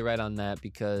probably right on that,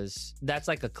 because that's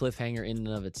like a cliffhanger in and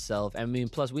of itself. I mean,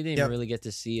 plus we didn't even really get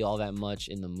to see all that much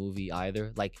in the movie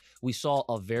either. Like, we saw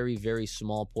a very, very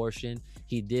small portion.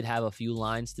 He did have a few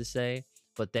lines to say,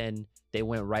 but then they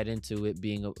went right into it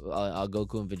being a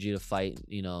Goku and Vegeta fight,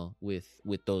 you know, with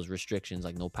those restrictions,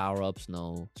 like no power-ups,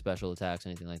 no special attacks,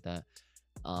 anything like that.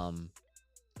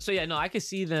 So yeah, no, I could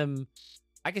see them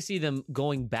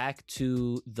going back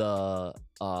to the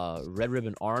Red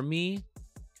Ribbon Army.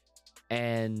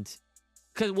 And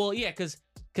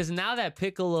because now that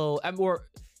Piccolo, or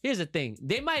here's the thing,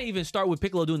 they might even start with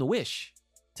Piccolo doing the wish,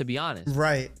 to be honest.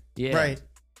 Right. Yeah. Right.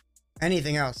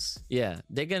 Anything else? Yeah,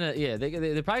 they're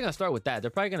probably gonna start with that.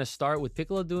 They're probably gonna start with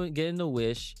Piccolo getting the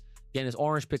wish, getting his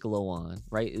orange Piccolo on,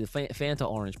 right? The Fanta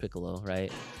orange Piccolo,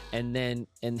 right? And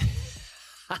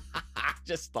I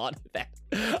just thought of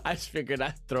that. I just figured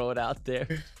I'd throw it out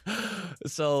there.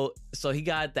 So he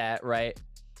got that, right?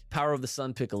 Power of the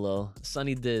Sun Piccolo,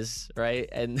 Sunny Diz, right?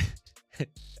 And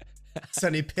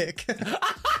Sunny Pick.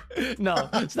 No,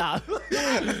 stop.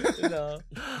 No.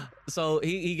 So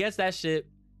he gets that shit.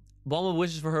 Bulma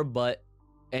wishes for her butt,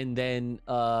 and then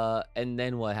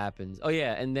what happens? Oh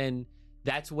yeah, and then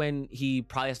that's when he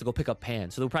probably has to go pick up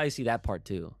Pan. So they'll probably see that part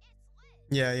too.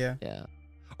 Yeah. Yeah.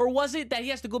 Or was it that he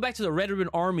has to go back to the Red Ribbon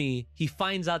Army? He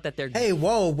finds out that they're... Hey,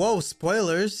 whoa,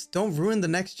 spoilers. Don't ruin the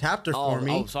next chapter for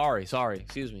me. Oh, sorry.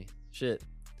 Excuse me. Shit.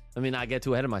 Let me not get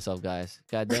too ahead of myself, guys.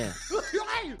 God damn.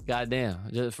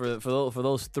 Just for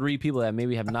those 3 people that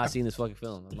maybe have not seen this fucking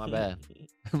film. My bad. 3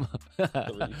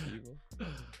 people.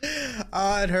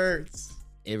 Oh, it hurts.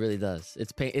 It really does.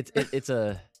 It's pain. It's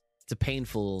a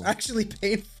painful. Actually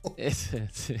painful. It's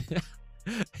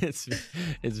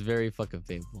very fucking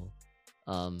painful.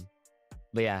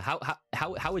 But yeah,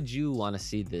 how would you want to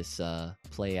see this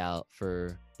play out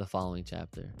for the following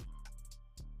chapter?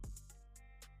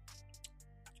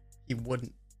 He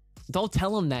wouldn't. Don't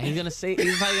tell him that. He's probably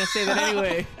gonna say that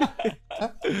anyway.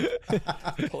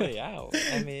 Play out.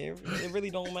 I mean, it really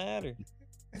don't matter.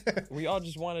 We all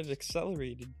just want it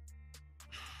accelerated.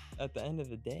 At the end of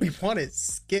the day, We want it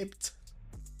skipped.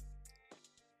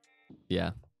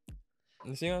 Yeah.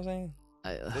 you see what I'm saying?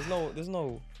 There's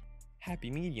no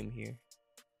happy medium here.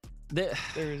 There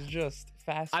is just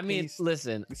fast. I mean,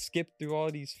 listen. Skip through all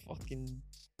these fucking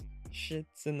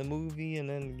shits in the movie and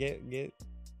then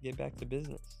get back to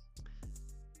business.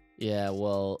 Yeah,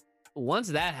 well, once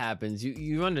that happens,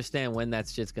 you understand when that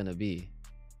shit's gonna be.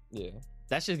 Yeah.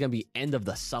 That shit's gonna be end of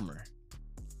the summer.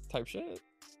 Type shit.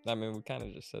 I mean, we kind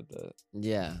of just said that.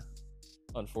 Yeah.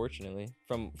 Unfortunately,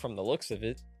 from the looks of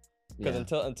it, because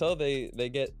Yeah. until they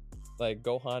get like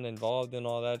Gohan involved in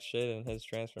all that shit and his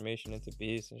transformation into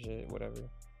Beast and shit, whatever.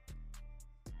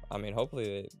 I mean,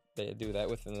 hopefully they do that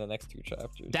within the next 2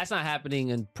 chapters. That's not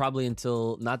happening and probably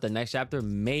until not the next chapter,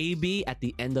 maybe at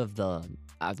the end of the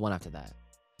one after that.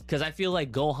 Because I feel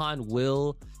like Gohan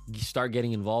will start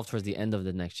getting involved towards the end of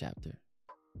the next chapter.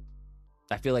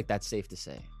 I feel like that's safe to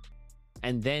say.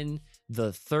 And then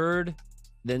the third,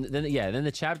 then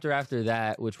the chapter after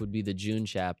that, which would be the June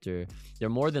chapter, they're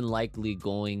more than likely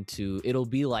going to, it'll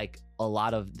be like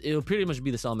it'll pretty much be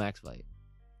the Cell Max fight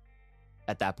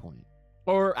at that point.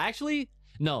 Or actually,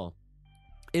 no.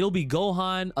 It'll be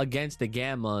Gohan against the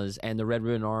Gammas and the Red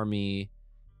Ribbon Army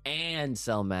and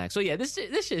Cell Max. So yeah, this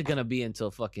shit is gonna be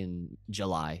until fucking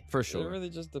July for sure. It really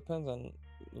just depends on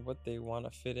what they want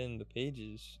to fit in the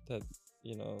pages that,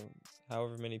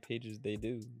 however many pages they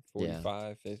do,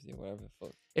 45, 50, whatever the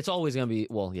fuck. It's always gonna be,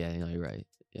 well, yeah, you're right.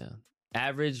 Yeah.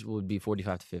 Average would be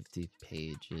 45 to 50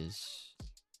 pages.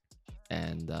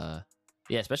 And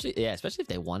especially if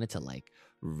they wanted to like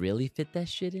really fit that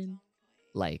shit in.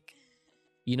 Like,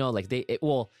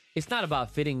 it's not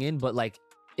about fitting in, but like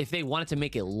if they wanted to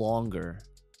make it longer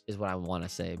is what I want to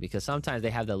say, because sometimes they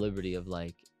have the liberty of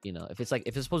like, if it's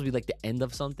supposed to be like the end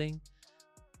of something,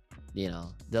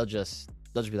 they'll just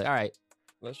be like, all right,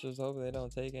 let's just hope they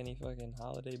don't take any fucking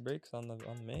holiday breaks on the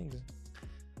manga.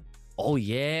 Oh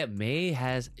yeah, May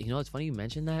has, it's funny you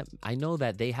mentioned that. I know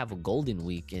that they have a golden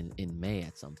week in May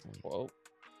at some point. Whoa.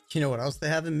 You know what else they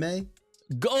have in May?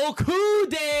 Goku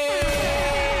Day!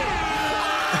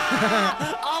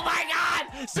 Oh my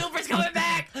god! Super's coming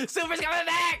back!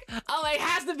 Oh, it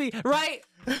has to be, right?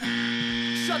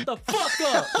 Shut the fuck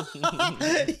up!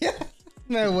 Yeah.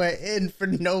 No, went in for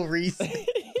no reason.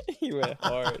 You went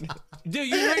hard. Dude,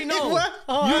 you already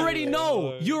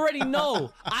know. You already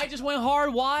know. I just went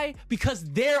hard. Why? Because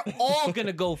they're all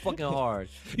gonna go fucking hard.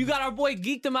 You got our boy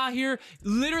Geekdom out here,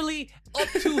 literally up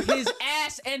to his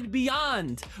ass and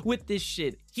beyond with this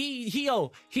shit. He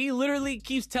literally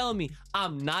keeps telling me,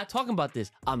 I'm not talking about this.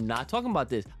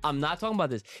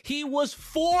 He was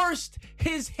forced.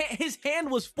 His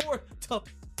hand was forced to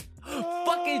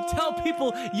fucking tell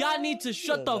people, y'all need to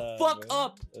shut the fuck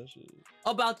up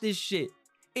about this shit.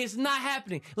 It's not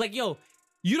happening. Like, yo,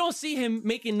 you don't see him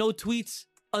making no tweets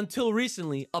until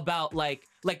recently about like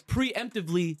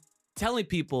preemptively telling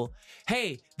people,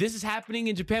 hey, this is happening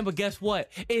in Japan, but guess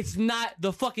what? It's not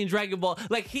the fucking Dragon Ball.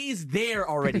 Like, he's there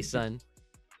already, son.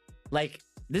 Like,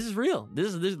 this is real.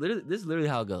 This is literally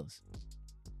how it goes.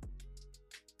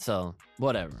 So,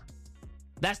 whatever.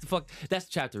 That's the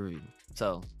chapter review.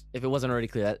 So, if it wasn't already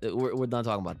clear, we're done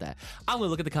talking about that. I'm gonna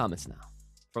look at the comments now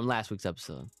from last week's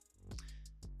episode.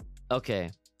 Okay.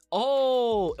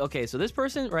 Oh, okay. So this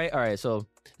person, right? All right. So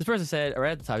this person said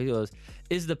right at the top, he goes,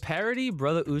 "Is the parody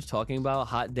Brother Ooch talking about?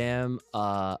 Hot damn.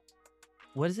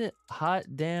 What is it? Hot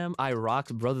damn. I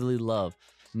rocks brotherly love."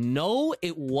 No,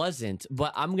 it wasn't.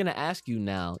 But I'm gonna ask you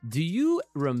now. Do you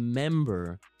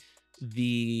remember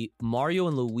the Mario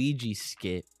and Luigi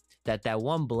skit that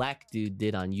one black dude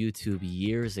did on YouTube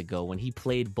years ago when he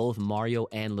played both Mario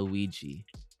and Luigi?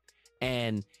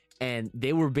 And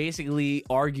they were basically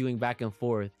arguing back and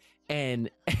forth,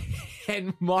 and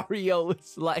Mario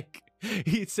was like,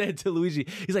 he said to Luigi,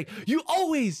 he's like, "You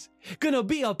always gonna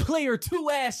be a player 2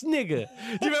 ass nigga."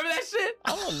 Do you remember that shit?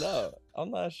 I don't know. I'm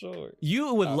not sure.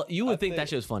 You would I think that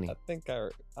shit was funny. I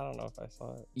don't know if I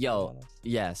saw it. Yo,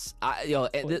 yes. Player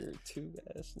 2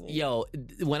 ass nigga. Yo,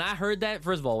 when I heard that,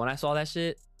 first of all, when I saw that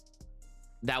shit,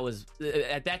 that was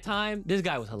at that time, this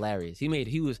guy was hilarious.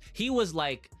 He was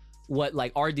like what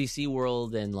like RDC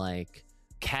World and like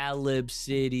Calib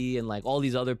City and like all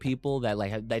these other people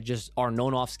that just are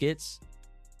known off skits.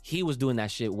 He was doing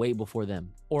that shit way before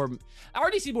them. Or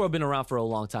RDC World have been around for a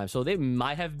long time, so they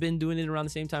might have been doing it around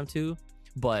the same time too.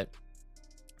 But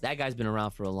that guy's been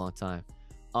around for a long time.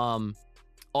 Oh,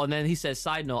 and then he says,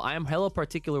 side note, I am hella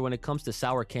particular when it comes to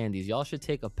sour candies. Y'all should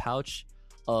take a pouch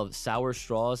of sour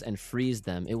straws and freeze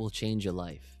them. It will change your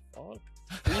life. Oh,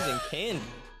 freezing candy.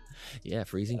 Yeah,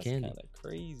 freezing That's candy. kind of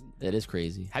crazy. That is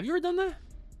crazy. Have you ever done that?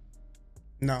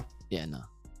 No. Yeah, no.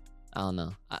 I don't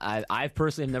know. I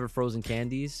personally have never frozen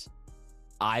candies.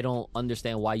 I don't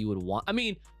understand why you would want. I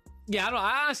mean, yeah, I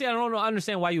don't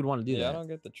understand why you would want to do that. Yeah, I don't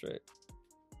get the trick.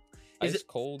 Is Ice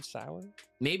cold sour?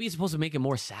 Maybe it's supposed to make it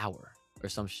more sour or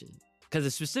some shit. Because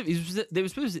they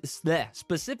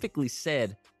specifically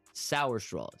said sour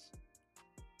straws.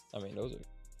 I mean, those are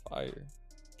fire.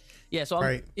 Yeah, so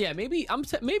Right. yeah, maybe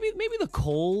the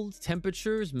cold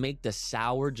temperatures make the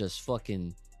sour just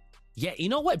fucking. Yeah, you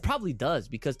know what? It probably does,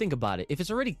 because think about it. If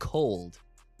it's already cold,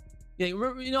 yeah,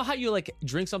 remember, you know how you like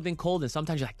drink something cold and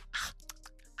sometimes you're like,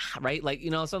 right? Like,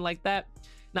 you know, something like that.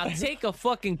 Now take a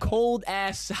fucking cold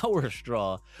ass sour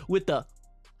straw with the,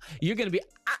 you're gonna be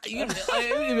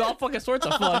all fucking sorts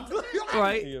of fun,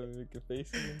 right? You gotta make a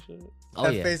face and shit. Oh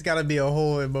That yeah, face gotta be a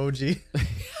whole emoji.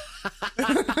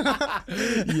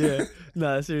 yeah.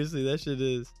 Nah, seriously, that shit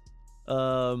is.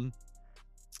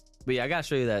 But yeah, I gotta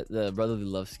show you that the Brotherly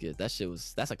Love skit. That's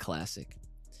a classic.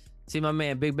 See, my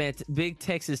man, Big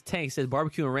Texas Tank says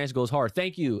barbecue and ranch goes hard.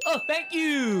 Thank you. Oh, thank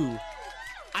you.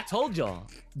 I told y'all.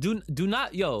 Do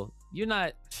not, yo. You're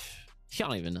not. Y'all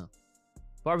don't even know.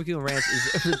 Barbecue and ranch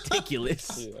is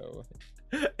ridiculous. Yo.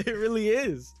 It really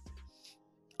is.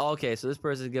 Okay, so this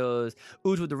person goes,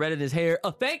 Ooch with the red in his hair.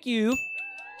 Oh, thank you.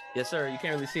 Yes, sir. You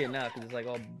can't really see it now because it's like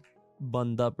all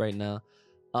bunned up right now.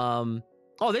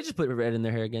 Oh, they just put red in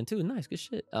their hair again too. Nice, good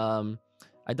shit.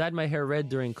 I dyed my hair red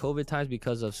during COVID times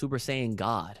because of Super Saiyan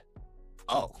God.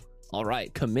 Oh, all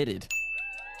right, committed.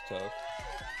 Tough.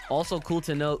 Also cool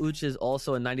to know Ooch is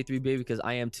also a 93 baby because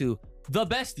I am too. The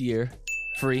best year.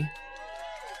 Free.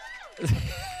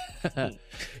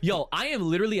 Yo, I am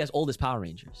literally as old as Power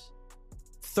Rangers.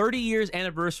 30 years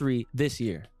anniversary this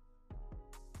year.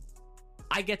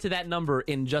 I get to that number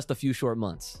in just a few short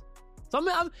months. So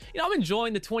I'm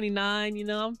enjoying the 29,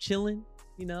 I'm chilling,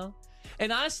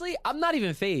 And honestly, I'm not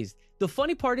even phased. The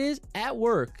funny part is, at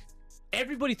work,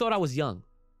 everybody thought I was young.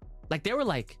 Like, they were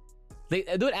like, they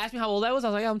would ask me how old I was. I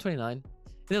was like, yeah, I'm 29. And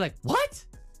they're like, what?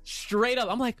 Straight up.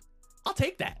 I'm like, I'll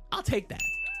take that. I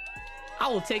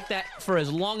will take that for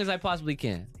as long as I possibly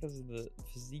can. Because of the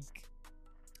physique.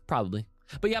 Probably.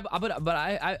 But yeah, but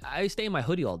I stay in my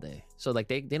hoodie all day. So like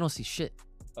they don't see shit.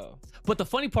 Oh. But the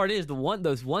funny part is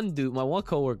those one dude, my one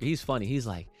coworker, he's funny. He's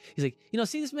like, see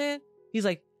this man? He's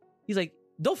like,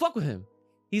 don't fuck with him.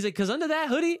 He's like, cause under that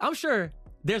hoodie, I'm sure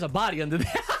there's a body under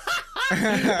there.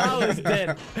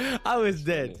 I was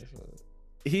dead.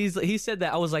 He said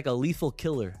that I was like a lethal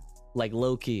killer, like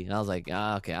low key. And I was like,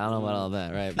 okay, I don't know about all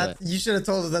that, right? But You should have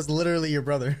told us that's literally your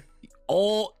brother.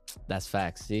 oh, that's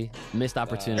facts. See, missed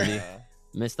opportunity.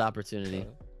 Missed opportunity.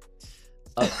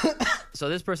 So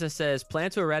this person says,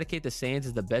 Plan to Eradicate the Saiyans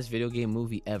is the best video game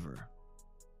movie ever.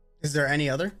 Is there any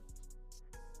other?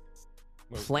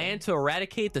 Plan to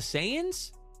Eradicate the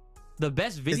Saiyans? The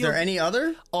best video. Is there any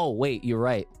other? Oh, wait, you're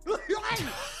right.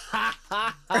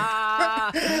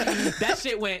 That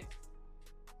shit went.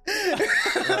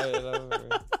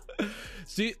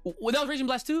 See, that was Raging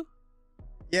Blast 2?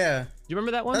 Yeah. Do you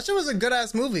remember that one? That shit was a good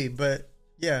ass movie, but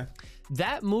yeah.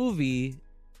 That movie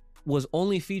was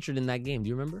only featured in that game. Do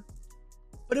you remember?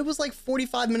 But it was like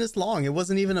 45 minutes long. It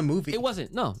wasn't even a movie. It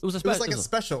wasn't. No, it was a It special. was like a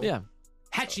special. Yeah.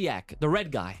 Hachiak, the red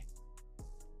guy.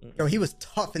 Yo, he was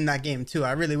tough in that game too.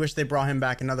 I really wish they brought him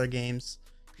back in other games.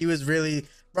 He was really,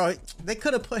 bro. They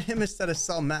could have put him instead of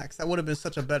Cell Max. That would have been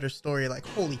such a better story. Like,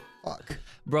 holy fuck,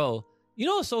 Bro. You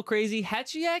know what's so crazy?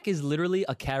 Hachiak is literally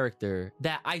a character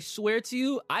that I swear to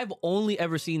you, I've only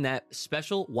ever seen that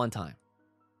special one time.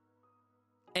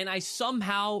 And I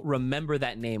somehow remember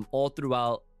that name all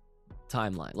throughout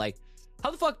timeline. Like,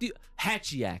 how the fuck do you...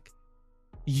 Hachiak.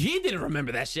 You didn't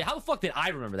remember that shit. How the fuck did I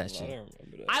remember that shit? I don't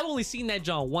remember that. I've only seen that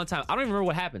John one time. I don't even remember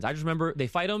what happens. I just remember they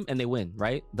fight him and they win,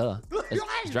 right? Duh.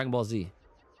 It's Dragon Ball Z.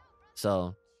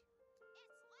 So,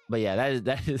 But yeah,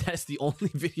 that's the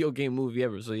only video game movie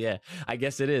ever. So yeah, I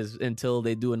guess it is until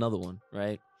they do another one,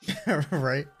 right?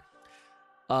 Right.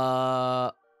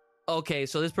 Okay,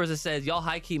 so this person says, y'all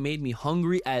high key made me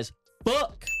hungry as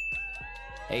fuck.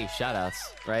 Hey, shout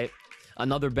outs, right?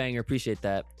 Another banger, appreciate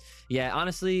that. Yeah,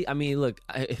 honestly, I mean, look,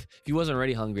 if he wasn't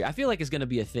already hungry, I feel like it's gonna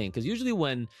be a thing. Because usually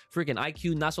when freaking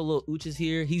IQ, not so little Ooch is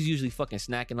here, he's usually fucking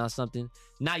snacking on something.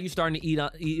 Now you starting to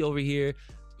eat over here.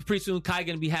 Pretty soon, Kai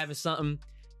gonna be having something.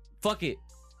 Fuck it.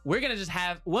 We're gonna just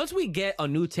have, once we get a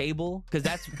new table, because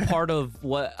that's part of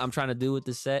what I'm trying to do with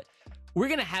this set, we're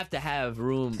gonna have to have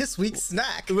room. This week's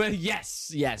snack. Well,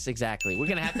 yes, exactly. We're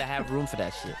gonna have to have room for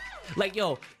that shit. Like,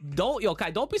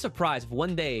 Kai, don't be surprised if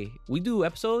one day we do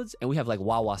episodes and we have like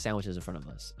Wawa sandwiches in front of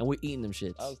us and we're eating them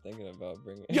shits. I was thinking about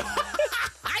bringing.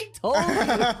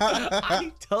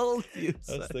 I told you.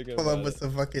 I was thinking Pull up about with it.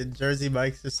 some fucking Jersey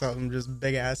Mike's or something, just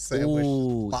big ass sandwich.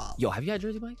 Ooh. Wow. Yo, have you had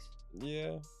Jersey Mike's?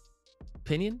 Yeah.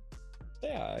 Opinion?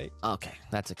 Yeah. Okay,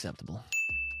 that's acceptable.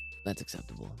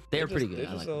 They're pretty good. They're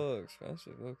I just like a them. little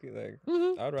expensive, low-key. Like,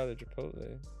 Mhm. I'd rather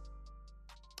Chipotle.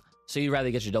 So you'd rather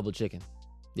get your double chicken?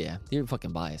 Yeah, you're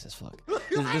fucking biased as fuck.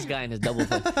 This guy and his double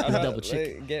I'd rather, double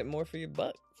chicken. like, get more for your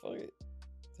buck. Fuck it.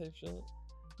 Type shit.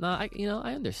 No,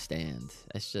 I understand.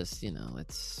 It's just,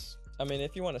 it's. I mean,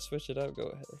 if you want to switch it up, go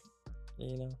ahead.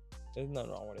 There's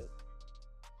nothing wrong with it.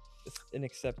 It's an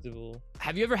acceptable.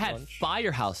 Have you ever had Lunch.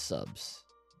 Firehouse subs?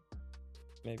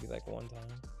 Maybe like one time.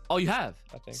 Oh, you have.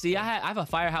 I think. See, so. I have a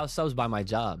Firehouse subs by my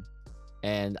job,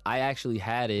 and I actually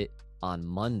had it on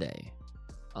Monday.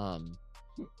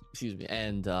 Excuse me,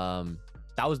 and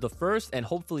that was the first and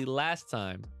hopefully last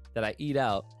time that I eat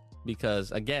out,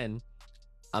 because again,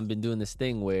 I've been doing this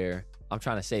thing where I'm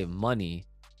trying to save money,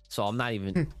 so I'm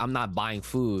not buying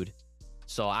food,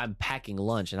 so I'm packing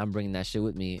lunch and I'm bringing that shit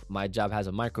with me. My job has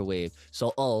a microwave,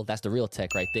 so that's the real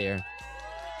tech right there.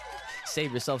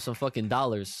 Save yourself some fucking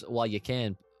dollars while you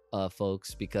can,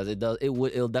 folks, because it'll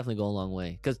definitely go a long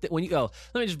way. Because when you go,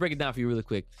 let me just break it down for you really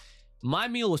quick. My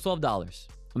meal was $12.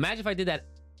 Imagine if I did that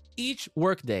each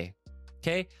work day.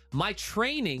 Okay, my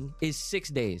training is 6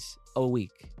 days a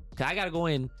week. Okay, I gotta go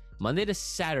in Monday to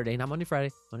Saturday, not Monday,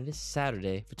 Friday, Monday to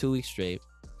Saturday for 2 weeks straight.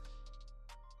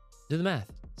 Do the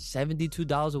math.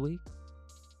 $72 a week.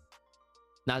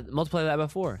 Now multiply that by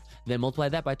 4, then multiply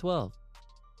that by 12.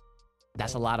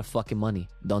 That's a lot of fucking money.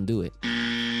 Don't do it.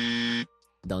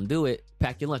 Don't do it.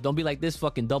 Pack your lunch. Don't be like this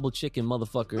fucking double chicken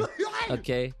motherfucker.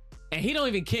 Okay? And he don't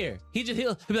even care. He'll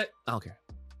be like, I don't care.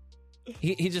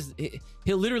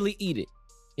 He'll literally eat it.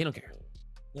 He don't care.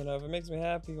 If it makes me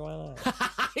happy, why not?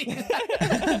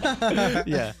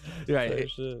 Yeah. Right. Type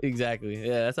shit. Exactly.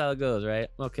 Yeah, that's how it goes, right?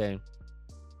 Okay.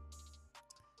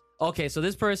 Okay, so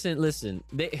this person, listen,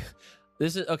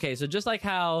 so just like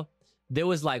how there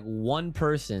was like one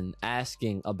person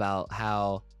asking about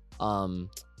how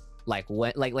like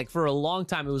for a long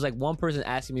time it was like one person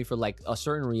asking me for like a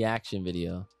certain reaction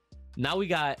video. Now we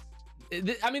got,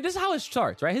 I mean, this is how it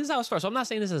starts, right? This is how it starts. So I'm not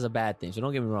saying this is a bad thing, so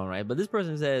don't get me wrong, right? But this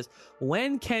person says,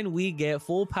 when can we get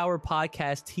Full Power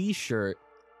Podcast t-shirt,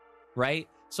 right?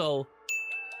 So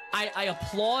I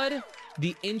applaud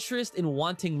the interest in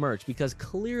wanting merch, because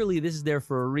clearly this is there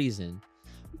for a reason.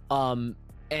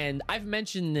 And I've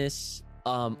mentioned this,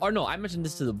 or no, I mentioned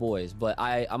this to the boys, but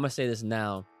I'm gonna say this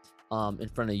now, in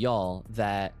front of y'all,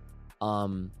 that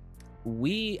I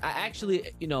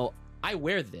actually, I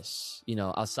wear this,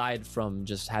 aside from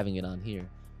just having it on here.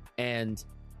 And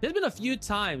there's been a few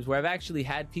times where I've actually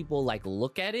had people like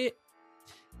look at it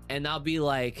and I'll be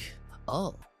like,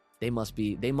 oh, they must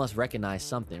recognize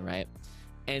something, right?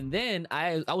 And then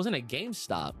I was in a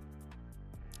GameStop.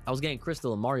 I was getting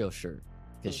Crystal a Mario shirt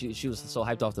because she was so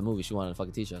hyped off the movie. She wanted a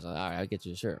fucking t-shirt. I was like, all right, I'll get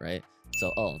you a shirt, right?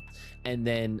 So, and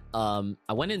then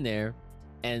I went in there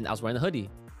and I was wearing the hoodie,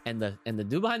 and the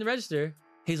dude behind the register,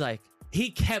 he's like,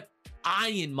 he kept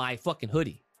eyeing my fucking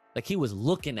hoodie. Like, he was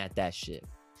looking at that shit.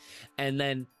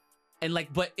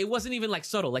 But it wasn't even like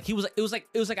subtle. Like, it was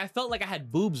like I felt like I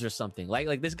had boobs or something.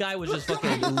 Like this guy was just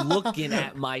fucking looking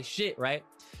at my shit, right?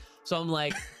 So I'm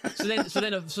like,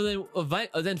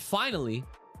 then finally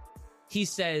he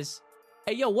says,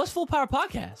 hey, yo, what's Full Power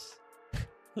Podcast?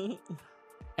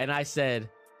 And I said,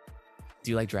 do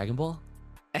you like Dragon Ball?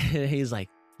 And he's like,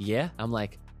 yeah. I'm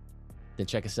like, then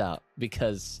check us out,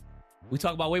 because we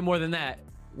talk about way more than that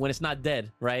when it's not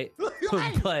dead, right?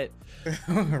 But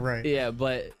Right. yeah,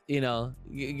 but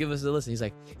give us a listen. He's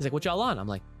like, what y'all on? I'm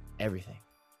like, everything.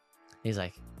 He's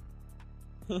like,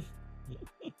 all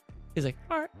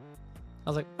right. I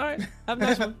was like, all right, have a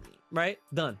nice one. Right?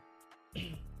 Done.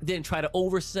 Didn't try to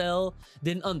oversell,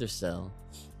 didn't undersell.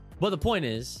 But the point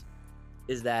is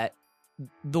that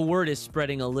the word is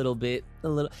spreading a little. You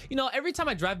know, every time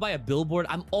I drive by a billboard,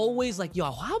 I'm always like,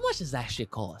 yo, how much does that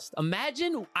shit cost?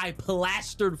 Imagine I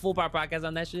plastered Full Power Podcast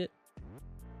on that shit.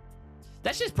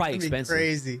 That shit's probably That'd be expensive.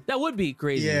 crazy. That would be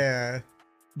crazy. Yeah.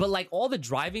 But like all the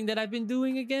driving that I've been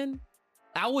doing again,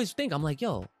 I always think, I'm like,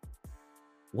 yo,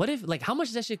 what if, like, how much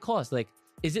does that shit cost? Like,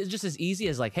 is it just as easy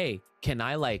as like, hey, can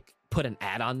I like put an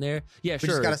ad on there? Yeah, We sure.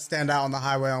 just gotta stand out on the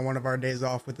highway on one of our days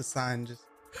off with the sign. Just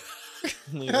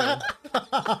Yeah.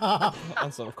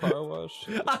 On some car wash.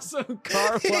 On some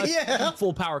car wash. Yeah.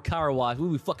 Full Power car wash. We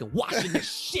be fucking washing the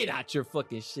shit out your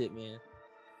fucking shit, man.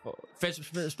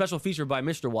 Special feature by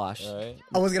Mr. Wash. All right.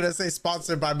 I was gonna say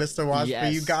sponsored by Mr. Wash,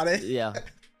 but you got it. Yeah.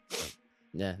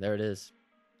 Yeah, there it is.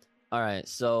 All right.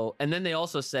 So, and then they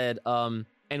also said,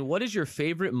 and what is your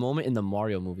favorite moment in the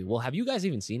Mario movie? Well, have you guys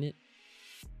even seen it?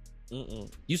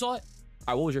 You saw it?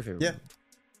 All right, what was your favorite? Yeah.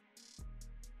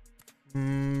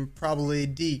 Probably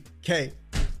DK,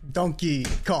 Donkey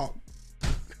Kong.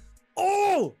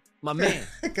 Oh, my man.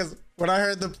 Because when I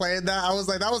heard them playing that, I was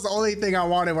like, that was the only thing I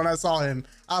wanted when I saw him.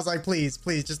 I was like, please,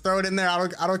 just throw it in there.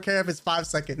 I don't care if it's 5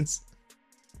 seconds.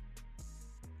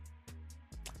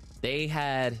 They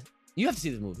had. You have to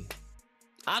see this movie.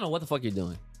 I don't know what the fuck you're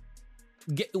doing.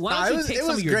 Why don't you take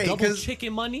some of your double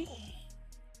chicken money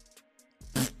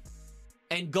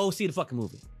and go see the fucking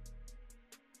movie?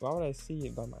 Why would I see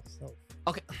it by myself?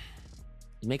 Okay,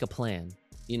 make a plan.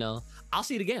 You know, I'll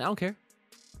see it again. I don't care.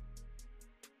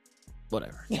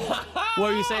 Whatever.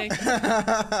 What are you saying?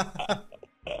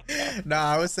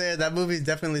 Nah, I was saying that movie's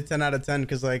definitely 10 out of 10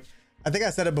 because, like, I think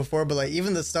I said it before, but like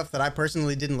even the stuff that I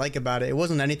personally didn't like about it, it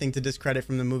wasn't anything to discredit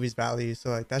from the movie's value. So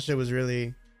like that shit was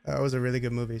really, it was a really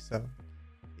good movie. So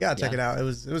yeah, check it out. It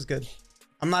was good.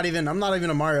 I'm not even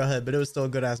a Mario head, but it was still a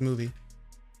good ass movie.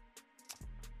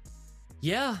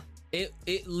 Yeah, it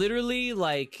literally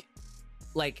like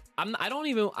I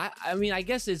mean I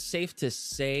guess it's safe to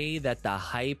say that the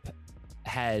hype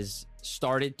has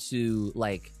started to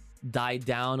like die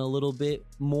down a little bit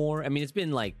more. I mean it's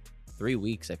been like 3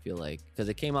 weeks, I feel like, because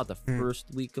it came out the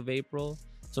first week of April,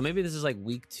 so maybe this is like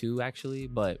week 2 actually.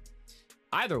 But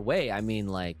either way, I mean,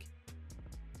 like,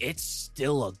 it's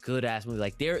still a good ass movie.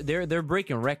 Like they're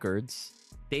breaking records.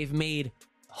 They've made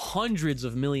hundreds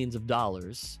of millions of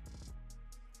dollars,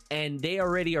 and they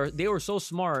were so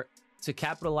smart to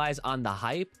capitalize on the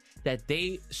hype that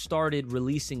they started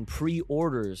releasing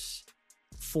pre-orders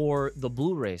for the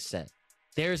Blu-ray set.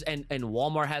 And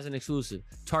Walmart has an exclusive,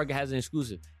 Target has an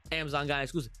exclusive, Amazon got an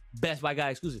exclusive, Best Buy got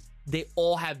an exclusive. They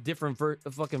all have different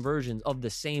fucking versions of the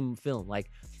same film.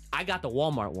 Like, I got the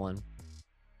Walmart one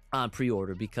on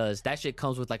pre-order because that shit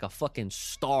comes with like a fucking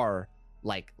star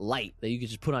like light that you can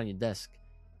just put on your desk,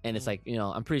 and it's like, you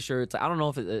know, I'm pretty sure it's like, I don't know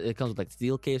if it comes with like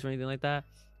steel case or anything like that,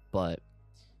 but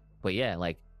yeah,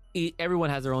 like everyone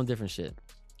has their own different shit.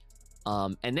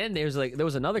 And then there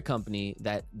was another company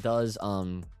that does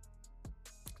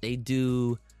they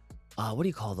do what do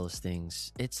you call those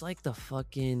things? It's like the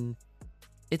fucking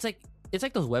it's like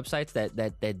those websites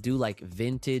that do like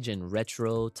vintage and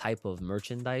retro type of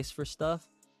merchandise for stuff.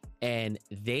 And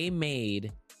they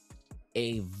made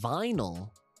a vinyl,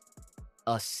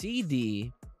 a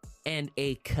CD, and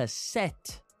a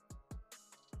cassette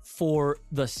for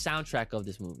the soundtrack of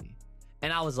this movie.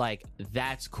 And I was like,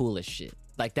 that's cool as shit.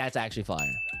 Like, that's actually fire.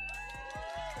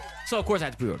 So of course I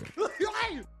had to pre-order.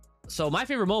 So my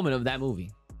favorite moment of that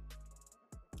movie,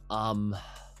 damn,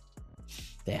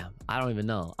 I don't even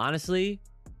know. Honestly,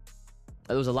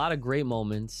 there was a lot of great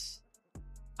moments.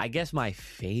 I guess my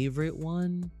favorite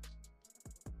one,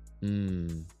 I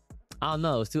don't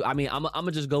know. It's too. I mean, I'm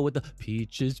gonna just go with the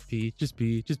peaches, because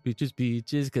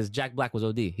Jack Black was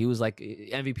OD. He was like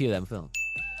MVP of that film.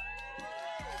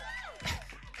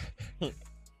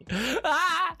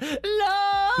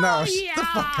 No, shut the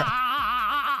fuck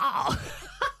up.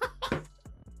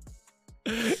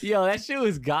 Yo, that shit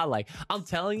was godlike. I'm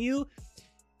telling you,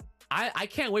 I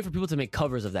can't wait for people to make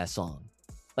covers of that song.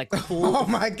 Like full, oh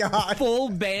my god, full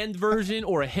band version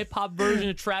or a hip hop version,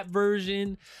 a trap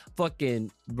version. Fucking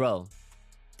bro,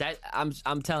 that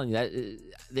I'm telling you that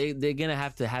they're gonna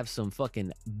have to have some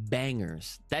fucking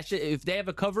bangers. That shit, if they have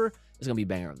a cover, it's gonna be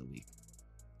banger of the week.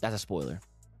 That's a spoiler.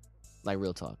 Like,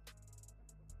 real talk.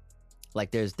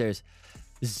 Like, there's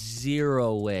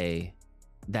zero way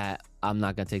that I'm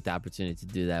not gonna take the opportunity to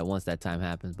do that once that time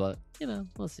happens. But you know,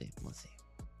 we'll see.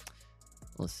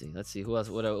 Let's see who else.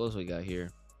 What else we got here?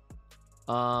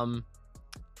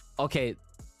 Okay,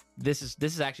 this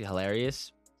is actually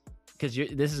hilarious because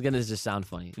this is gonna just sound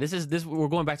funny. We're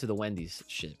going back to the Wendy's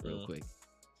shit real quick.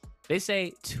 They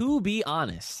say, to be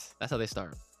honest, that's how they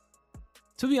start.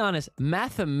 To be honest,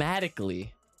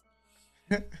 mathematically,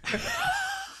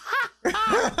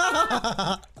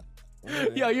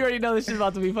 Yo, you already know this shit's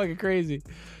about to be fucking crazy.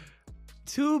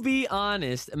 To be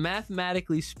honest,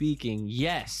 mathematically speaking,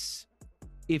 yes.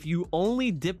 If you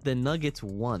only dip the nuggets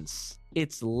once,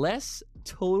 it's less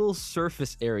total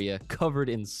surface area covered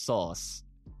in sauce.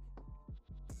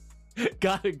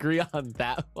 Gotta agree on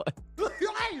that one.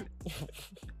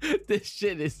 This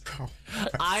shit is.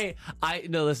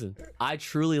 No, listen. I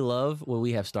truly love what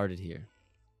we have started here.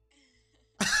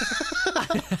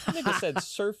 Nigga said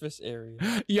surface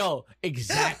area. Yo,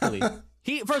 exactly.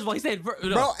 First of all, he said,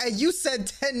 no. Bro, and you said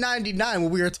 1099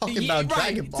 when we were talking about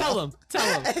Dragon Ball.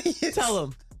 Tell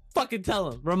him. Fucking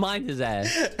tell him. Remind his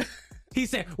ass. He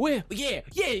said, well, yeah,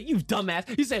 you dumbass.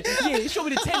 He said, yeah, show me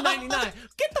the 1099.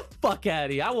 Get the fuck out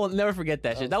of here. I will never forget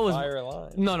that shit. That was fire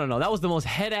line. No. That was the most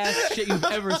head ass shit you've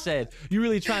ever said. You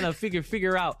really trying to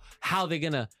figure out how they're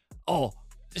gonna,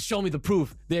 show me the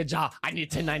proof. Their job. I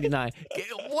need 1099.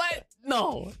 What?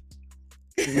 No.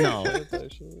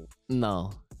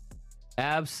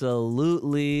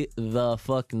 Absolutely the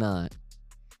fuck not.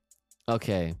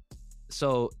 Okay.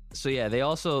 So yeah,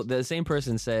 the same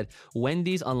person said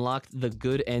Wendy's unlocked the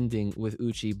good ending with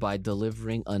Uchi by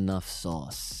delivering enough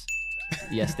sauce.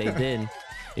 Yes, they did.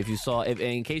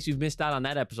 In case you've missed out on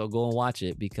that episode, go and watch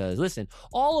it, because listen,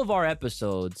 all of our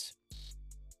episodes,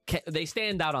 they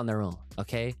stand out on their own,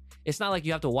 okay? It's not like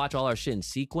you have to watch all our shit in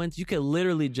sequence. You can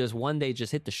literally just one day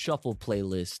just hit the shuffle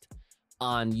playlist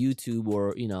on YouTube,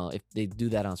 or, if they do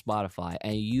that on Spotify,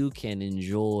 and you can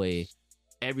enjoy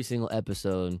every single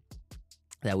episode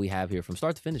that we have here from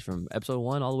start to finish, from episode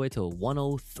 1 all the way to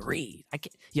 103. That's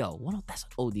an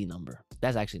OD number.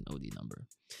 That's actually an OD number.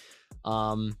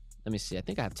 Let me see. I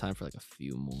think I have time for like a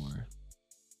few more.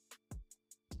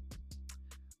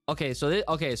 This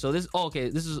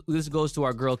goes to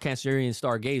our girl Cancerian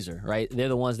Stargazer, right? They're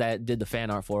the ones that did the fan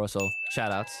art for us, so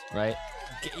shout outs, right?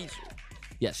 Gazer.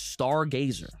 Yes,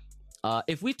 Stargazer.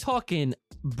 If we talking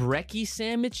brekkie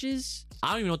sandwiches, I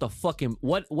don't even know what the fucking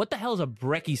what the hell is a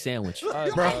brekkie sandwich?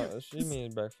 Bro, she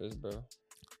means breakfast, bro.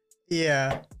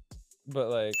 Yeah.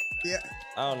 But yeah,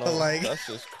 I don't know. That's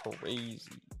just crazy.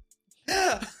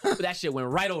 That shit went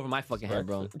right over my fucking head,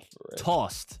 bro.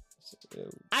 Tossed.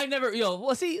 I never,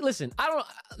 listen,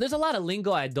 there's a lot of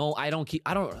lingo have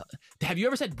you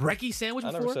ever said brekkie sandwich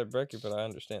before? I never said brekkie, but I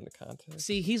understand the context.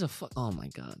 See, he's oh my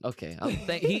God. Okay.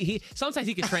 He sometimes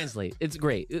he can translate. It's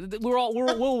great. We're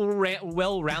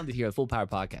well-rounded here at Full Power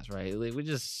Podcast, right?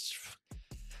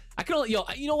 I can only,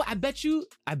 what? I bet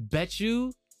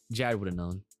you Jared would have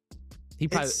known. He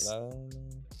probably.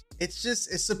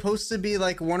 It's supposed to be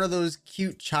like one of those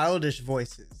cute childish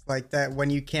voices, like that when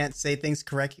you can't say things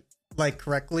correctly, like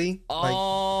brekkie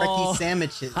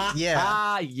sandwiches.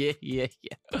 Yeah.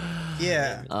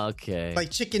 Yeah. Okay. Like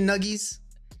chicken nuggies.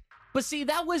 But see,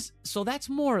 that's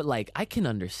more like, I can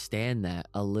understand that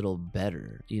a little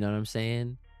better. You know what I'm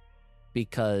saying?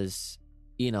 Because,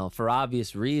 for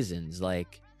obvious reasons,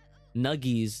 like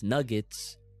nuggets,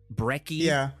 brekkie.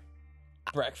 Yeah.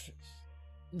 Breakfast.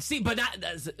 See, but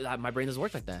my brain doesn't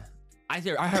work like that. I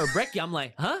heard brekkie, I'm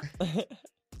like, huh?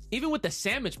 Even with the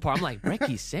sandwich part, I'm like,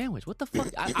 brekkie sandwich? What the fuck?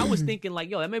 I was thinking like,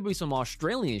 that may be some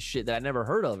Australian shit that I never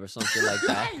heard of or something like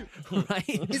that. Right?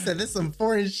 He said this is some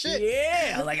foreign shit.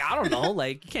 Yeah, like, I don't know.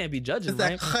 Like, you can't be judging, it's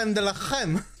right? that creme de la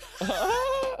creme.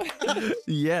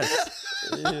 Yes.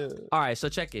 Yeah. All right, so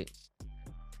check it.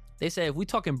 They said, if we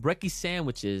talking brekkie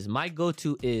sandwiches, my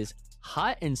go-to is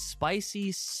hot and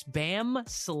spicy Spam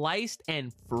sliced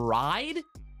and fried.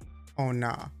 Oh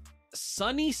nah.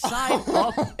 Sunny side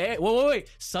up. Wait.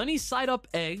 Sunny side up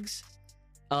eggs.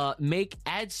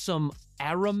 Add some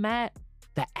aromat,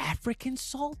 the African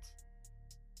salt,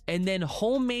 and then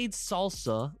homemade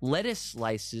salsa, lettuce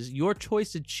slices, your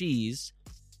choice of cheese,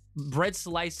 bread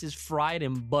slices fried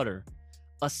in butter.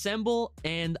 Assemble,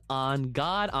 and on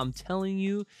God, I'm telling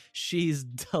you, she's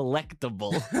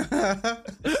delectable.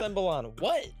 Assemble on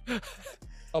what?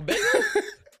 A bagel?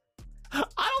 I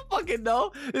don't fucking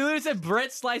know. They literally said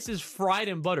bread slices fried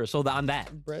in butter. So on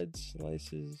that. Bread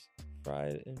slices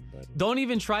fried in butter. Don't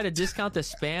even try to discount the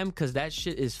Spam, because that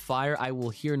shit is fire. I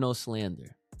will hear no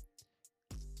slander.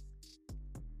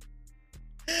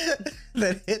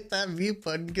 Then hit that mute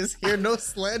button, because hear no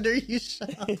slander, you shall.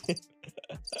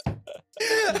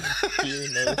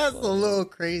 That's a little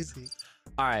crazy.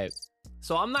 All right.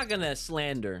 So I'm not going to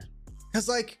slander. Because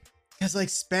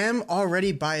Spam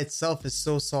already by itself is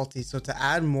so salty. So to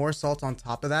add more salt on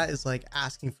top of that is like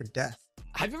asking for death.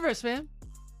 Have you ever had Spam?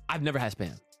 I've never had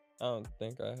Spam. I don't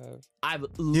think I have. I've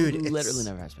literally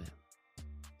never had Spam.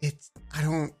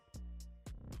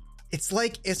 It's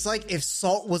like if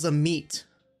salt was a meat.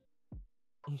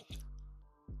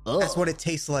 That's what it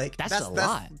tastes like. That's a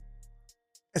lot.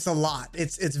 It's a lot.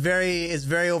 It's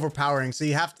very overpowering. So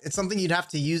it's something you'd have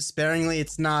to use sparingly.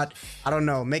 It's not, I don't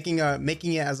know, making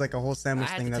it as like a whole I sandwich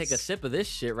had thing. to take a sip of this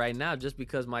shit right now just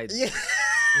because my Yeah.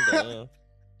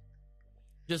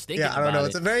 just thinking Yeah, I don't know.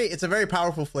 about It's a very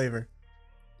powerful flavor.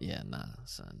 Yeah, nah,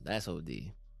 son, that's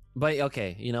OD. But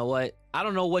okay, you know what? I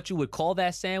don't know what you would call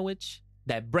that sandwich,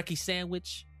 that brekkie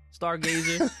sandwich,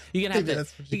 Stargazer. You're gonna have Maybe to.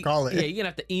 that's what you call it. Yeah, you're gonna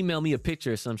have to email me a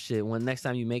picture or some shit when next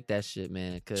time you make that shit,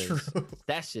 man. Because True.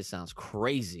 that shit sounds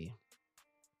crazy.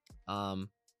 Oh,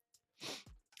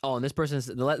 and this person's.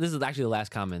 This is actually the last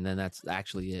comment. And then that's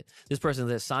actually it. This person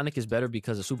says Sonic is better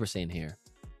because of Super Saiyan hair.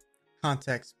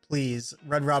 Context, please.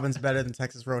 Red Robin's better than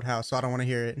Texas Roadhouse, so I don't want to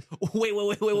hear it.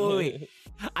 Wait.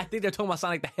 I think they're talking about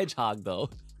Sonic the Hedgehog though.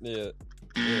 Yeah.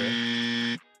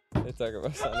 They talking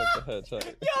about Sonic the Hedgehog.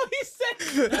 Yo, he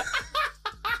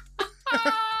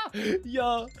said.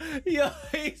 yo,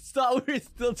 he thought we were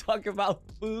still talking about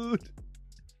food.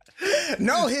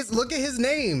 No, look at his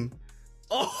name.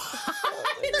 Oh,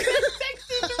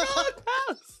 Texas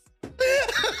Roadhouse.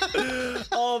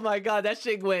 Oh my god, that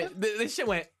shit went. This shit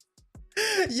went.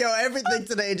 Yo, everything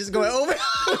today just going over.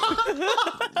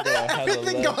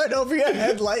 Everything going over your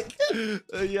head like.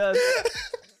 Yes.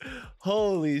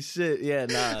 Holy shit. Yeah,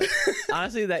 nah.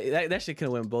 Honestly, that shit could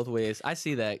have went both ways. I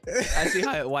see that. I see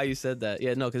why you said that.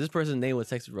 Yeah, no, because this person's name was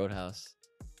Texas Roadhouse.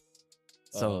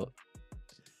 So,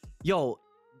 yo,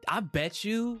 I bet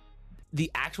you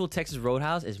the actual Texas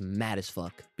Roadhouse is mad as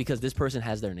fuck because this person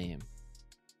has their name.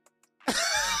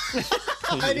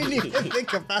 I didn't even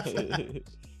think about that.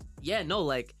 Yeah, no,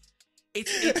 like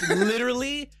it's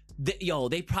literally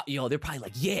they're probably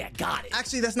like, yeah, got it.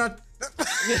 Actually, that's not.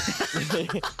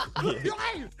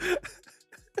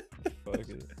 Fuck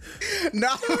it.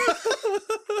 No.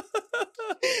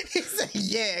 He said,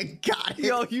 "Yeah, got it."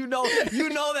 Yo, you know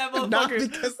that motherfucker. Not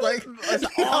because like It's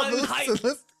on hype.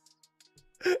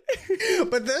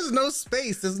 But there's no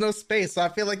space. There's no space. So I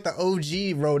feel like the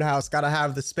OG Roadhouse gotta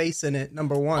have the space in it.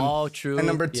 Number one. Oh, true. And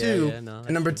number two. That's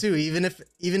true. Two.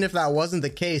 Even if that wasn't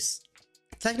the case,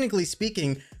 technically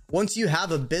speaking, once you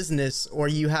have a business or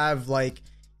you have like,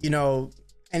 you know,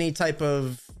 any type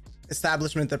of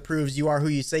establishment that proves you are who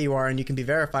you say you are and you can be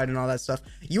verified and all that stuff,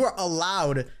 you are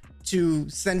allowed to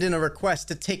send in a request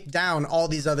to take down all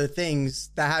these other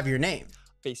things that have your name.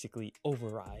 Basically,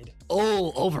 override.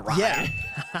 Oh, override. Yeah.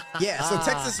 Yeah. So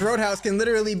Texas Roadhouse can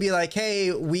literally be like,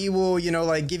 hey, we will, you know,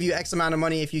 like give you X amount of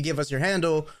money if you give us your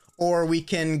handle, or we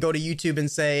can go to YouTube and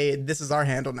say, this is our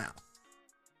handle now.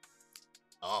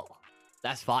 Oh,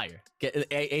 that's fire.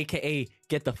 AKA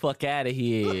get the fuck out of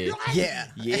here. Yeah.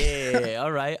 Yeah.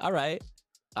 All right.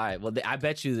 Well, I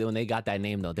bet you that when they got that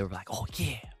name though, they were like, oh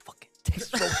yeah, fucking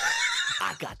Texas Roadhouse.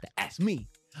 I got that. Ask me.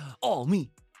 All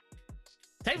me.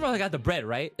 Texas Roadhouse got the bread,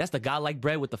 right? That's the godlike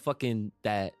bread with the fucking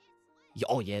that.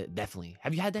 Oh yeah, definitely.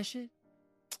 Have you had that shit?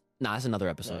 Nah, that's another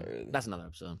episode. Really. That's another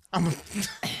episode.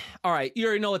 All right, you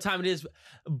already know what time it is.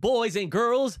 Boys and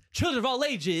girls, children of all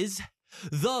ages,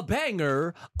 the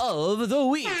banger of the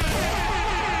week.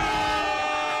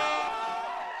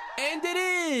 And it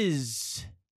is...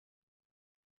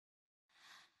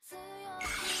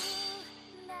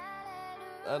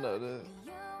 I know that.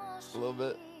 A little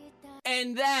bit.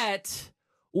 And that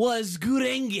was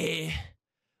Gurenge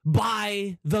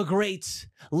by the great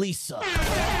Lisa.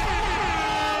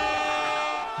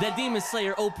 That Demon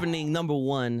Slayer opening number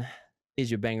 1 is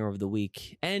your banger of the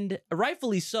week, and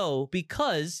rightfully so,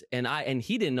 because and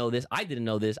he didn't know this, I didn't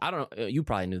know this. I don't know. You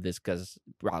probably knew this because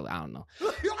probably I don't know.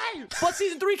 But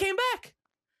season 3 came back.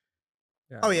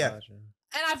 Oh yeah.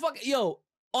 And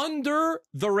under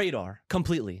the radar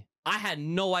completely. I had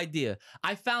no idea.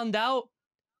 I found out,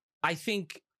 I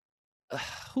think,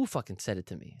 who fucking said it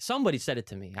to me? Somebody said it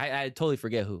to me. I totally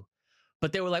forget who.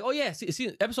 But they were like, oh yeah,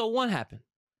 see, episode 1 happened.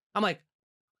 I'm like,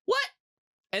 what?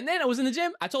 And then I was in the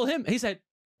gym. I told him. He said,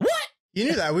 what? You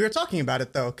knew that. We were talking about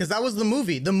it though, because that was the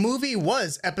movie. The movie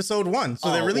was episode 1,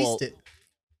 so they released it.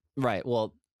 Right.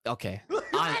 Well, okay.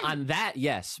 on that,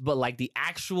 yes. But like the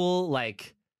actual,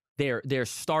 like they're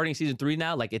starting season 3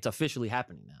 now. Like it's officially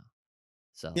happening now.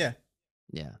 So yeah,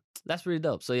 that's pretty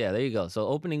dope. So yeah, there you go. So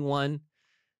opening 1,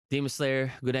 Demon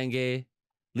Slayer, Gurenge,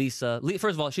 Lisa.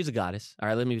 First of all, she's a goddess. All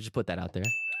right, let me just put that out there.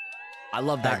 I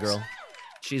love that girl.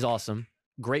 She's awesome.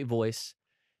 Great voice.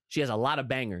 She has a lot of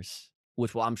bangers,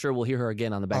 which I'm sure we'll hear her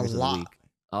again on the bangers of the week.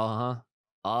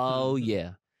 Oh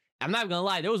yeah. I'm not even gonna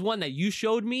lie. There was one that you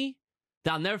showed me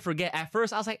that I'll never forget. At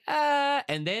first, I was like,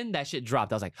 and then that shit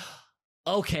dropped. I was like,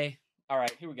 okay, all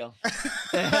right, here we go.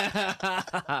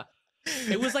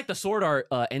 It was like the Sword Art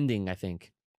ending, I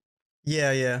think.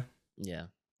 Yeah.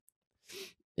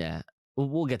 Yeah,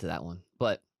 we'll get to that one.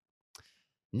 But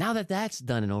now that that's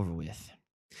done and over with,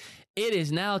 it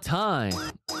is now time.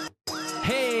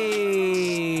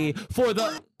 Hey, for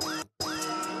the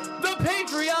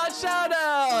Patreon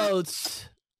shoutouts.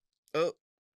 Oh,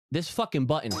 this fucking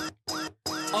button.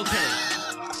 Okay.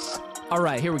 All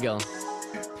right, here we go.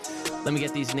 Let me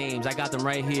get these names. I got them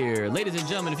right here. Ladies and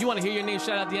gentlemen, if you want to hear your name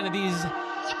shout out at the end of these,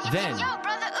 then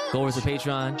go over to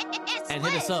Patreon and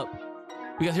hit us up.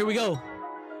 Because here we go.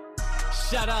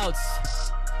 Shout outs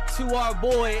to our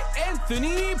boy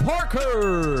Anthony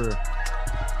Parker.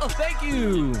 Oh, thank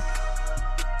you.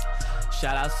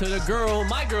 Shout outs to the girl,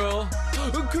 my girl,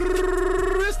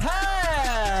 Crystal.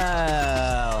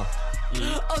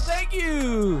 Oh, thank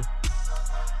you.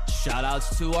 Shout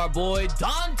outs to our boy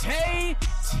Dante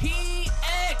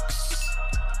TX.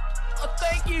 Oh,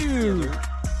 thank you.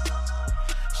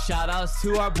 Shout outs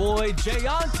to our boy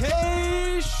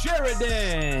Jayante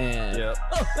Sheridan. Yep.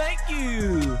 Oh, thank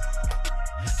you.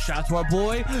 Shout out to our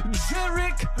boy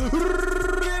Jerick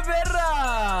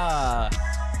Rivera.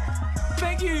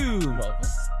 Thank you. welcome.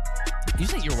 You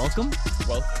say you're welcome?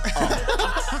 Welcome. Oh.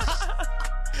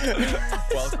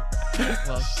 Welcome.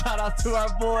 Well, shout out to our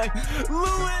boy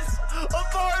Louis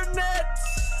Barnett.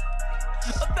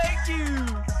 Oh, thank you.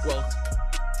 Welcome.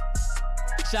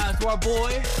 Shout out to our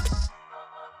boy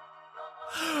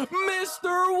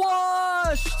Mr.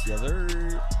 Washed. Yes,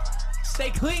 sir. Stay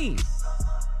clean.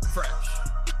 Fresh.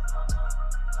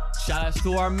 Shout outs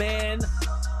to our man,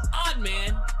 Odd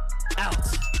Man, out.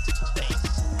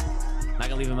 Thanks. Not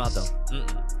gonna leave him out though.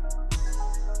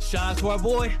 Shout out to our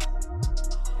boy,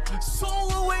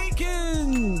 Soul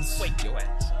Awakens. Wake your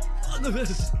ass up.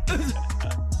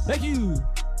 Thank you.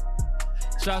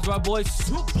 Shout out to our boy,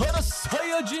 Super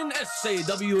Saiyajin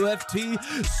SAWFT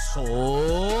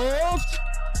Soft.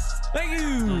 Thank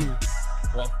you.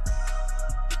 Well,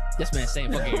 This man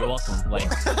saying, "Okay, you're welcome." Like,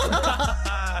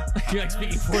 you're like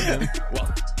speaking for him. well,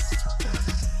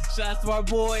 Shout out to our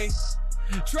boy,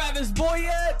 Travis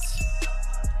Boyette.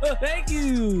 Thank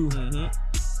you.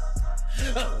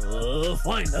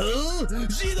 Final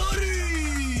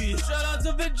Shidori. Shout out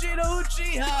to Vegeta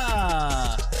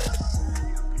Uchiha.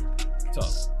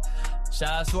 tough.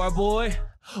 Shout out to our boy,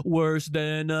 Worse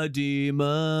Than a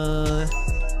Demon.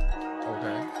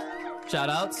 Okay. Shout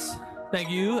outs. Thank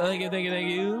you. Thank you. Thank you. Thank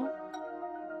you.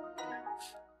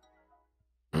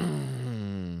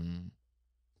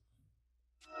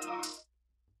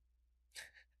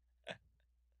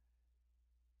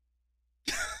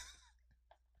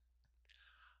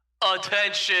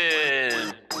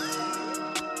 Attention!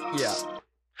 Yeah.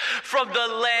 From the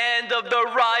land of the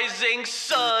rising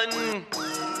sun.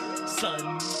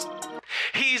 Sun.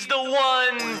 He's the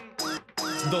one.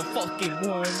 The fucking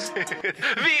one.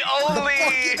 The only.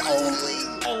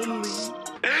 Only.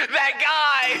 That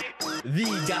guy.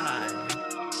 The guy.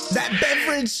 That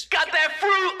beverage. Got that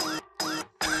fruit.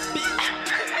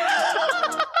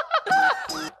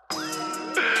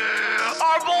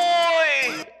 Our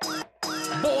boy.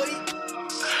 Boy.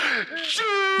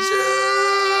 Juice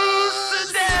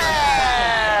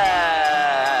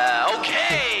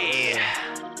Okay.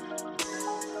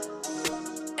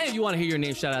 And if you want to hear your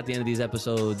name shout out at the end of these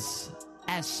episodes,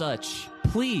 as such,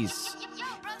 please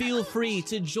feel free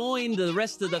to join the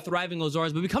rest of the Thriving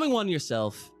Ozars by becoming one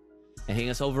yourself and hitting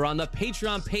us over on the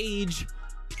Patreon page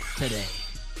today.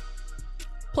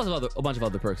 Plus a bunch of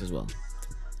other perks as well.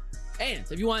 And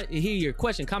if you want to hear your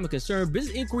question, comment, concern,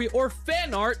 business inquiry, or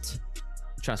fan art,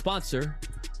 trying to sponsor,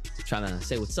 trying to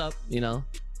say what's up, you know,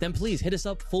 then please hit us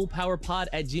up,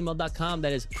 fullpowerpod@gmail.com.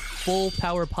 That is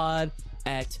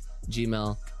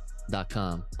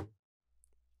fullpowerpod@gmail.com.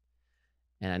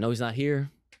 And I know he's not here.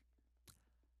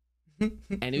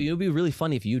 And it would be really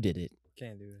funny if you did it.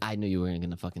 Can't do it. I knew you weren't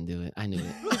gonna fucking do it. I knew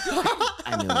it.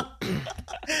 I knew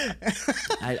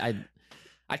it.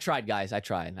 I tried, guys. I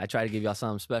tried to give y'all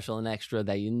something special and extra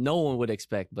that no one would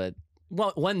expect. But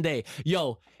one day,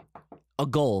 yo, a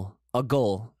goal,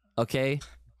 okay?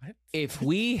 What? If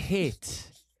we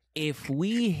hit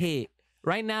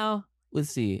right now,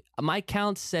 let's see. My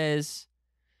count says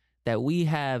that we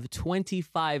have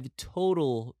 25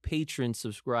 total patron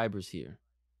subscribers here.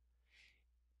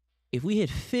 If we hit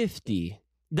 50,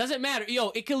 doesn't matter. Yo,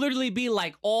 it could literally be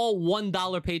like all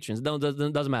 $1 patrons.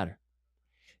 Doesn't matter.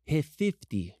 Hit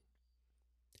 50,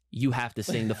 you have to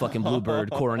sing the fucking Bluebird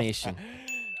coronation.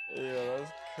 Yeah,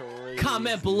 that's crazy.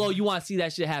 Comment below you want to see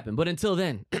that shit happen. But until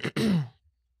then,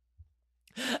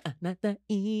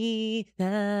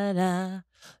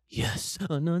 yes,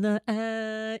 okay,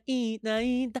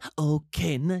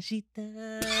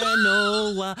 nashita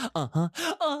no wa,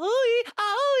 aoi,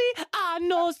 aoi,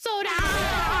 ano sora.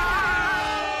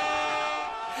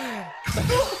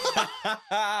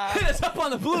 Hit us up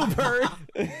on the Bluebird.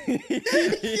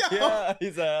 Yeah,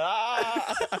 he said,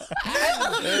 ah.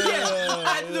 Yeah,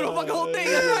 I had to do the fucking whole thing.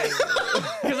 That's right.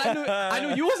 Because I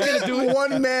knew you wasn't gonna do it.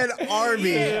 One man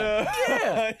army. Yeah.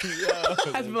 I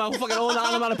had to put my fucking own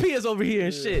onomatopoeias over here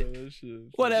and shit.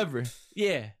 Whatever.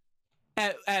 Yeah.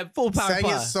 At full power. Sang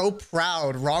it so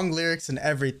proud. Wrong lyrics and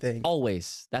everything.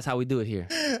 Always. That's how we do it here.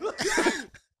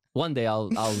 One day I'll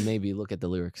maybe look at the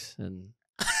lyrics and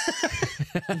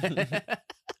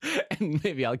and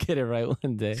maybe I'll get it right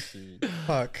one day.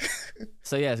 Fuck.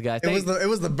 So yes, guys. It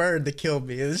was the bird that killed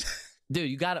me. Dude,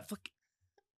 you gotta fuck.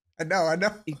 I know.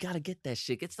 You gotta get that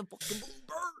shit. It's the fucking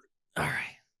bird. All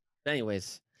right.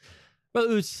 Anyways, Brother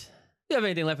Ooch, you have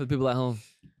anything left for the people at home?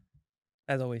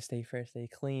 As always, stay fresh, stay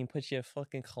clean. Put your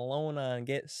fucking cologne on.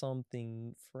 Get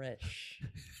something fresh.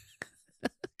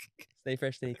 Stay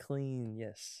fresh, stay clean.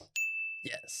 Yes.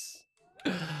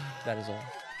 That is all.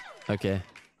 Okay.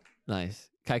 Nice.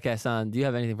 Kai-Kai-san, do you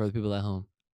have anything for the people at home?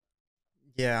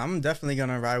 Yeah, I'm definitely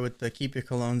gonna ride with the keep your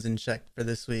colognes in check for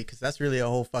this week because that's really a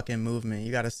whole fucking movement.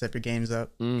 You gotta step your games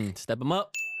up. Step them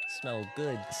up. Smell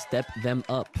good. Step them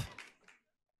up.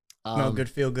 Smell good,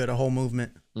 feel good, a whole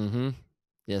movement.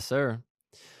 Yes, sir.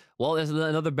 Well, there's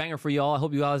another banger for y'all. I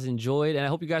hope you guys enjoyed, and I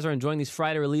hope you guys are enjoying these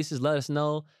Friday releases. Let us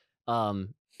know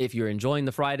if you're enjoying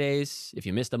the Fridays, if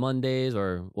you missed the Mondays,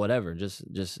 or whatever. Just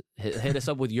hit us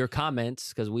up with your comments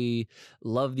because we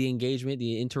love the engagement,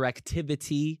 the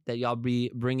interactivity that y'all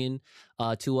be bringing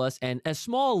to us. And a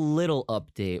small little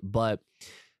update, but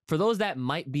for those that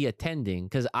might be attending,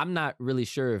 because I'm not really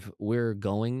sure if we're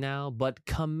going now, but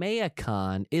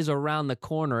KamehaCon is around the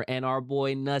corner, and our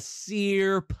boy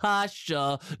Nasir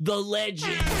Pasha, the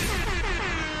legend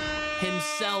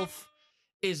himself,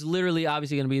 is literally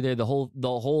obviously going to be there. The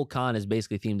whole con is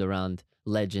basically themed around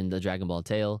Legend, the Dragon Ball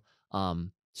tale.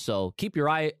 So keep your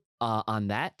eye on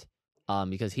that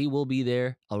because he will be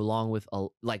there along with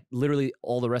like literally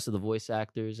all the rest of the voice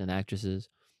actors and actresses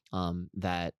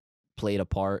that played a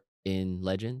part in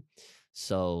Legend.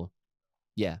 So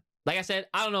yeah, like I said,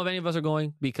 I don't know if any of us are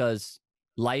going because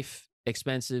life,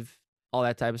 expensive, all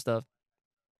that type of stuff.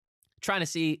 Trying to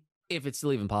see if it's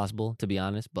still even possible, to be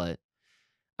honest. But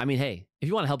I mean, hey, if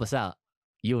you want to help us out,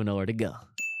 you will know where to go.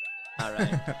 All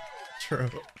right. True.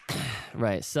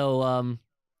 Right. So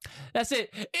that's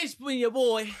it. It's been your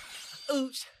boy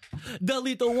Ooch, the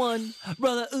lethal one,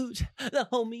 Brother Ooch, the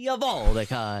homie of all the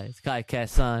Kais,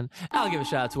 Kai-Kai-san. I'll give a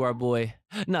shout out to our boy,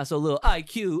 not so little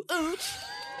IQ Ooch.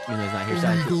 You know he's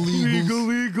not here.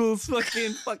 Legal Eagles.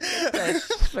 Fucking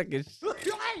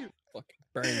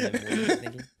Burn them boys,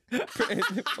 nigga.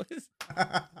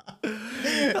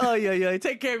 Oh yeah.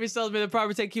 Take care of yourselves, man. The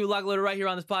proper take cue lock loader right here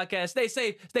on this podcast. Stay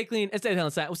safe, stay clean, and stay the hell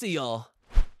inside. We'll see y'all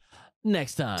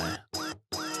next time.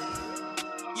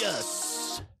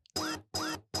 Yes.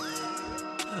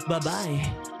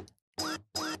 Bye-bye.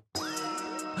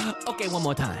 Okay, one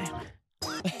more time.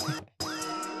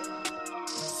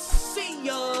 See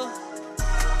ya.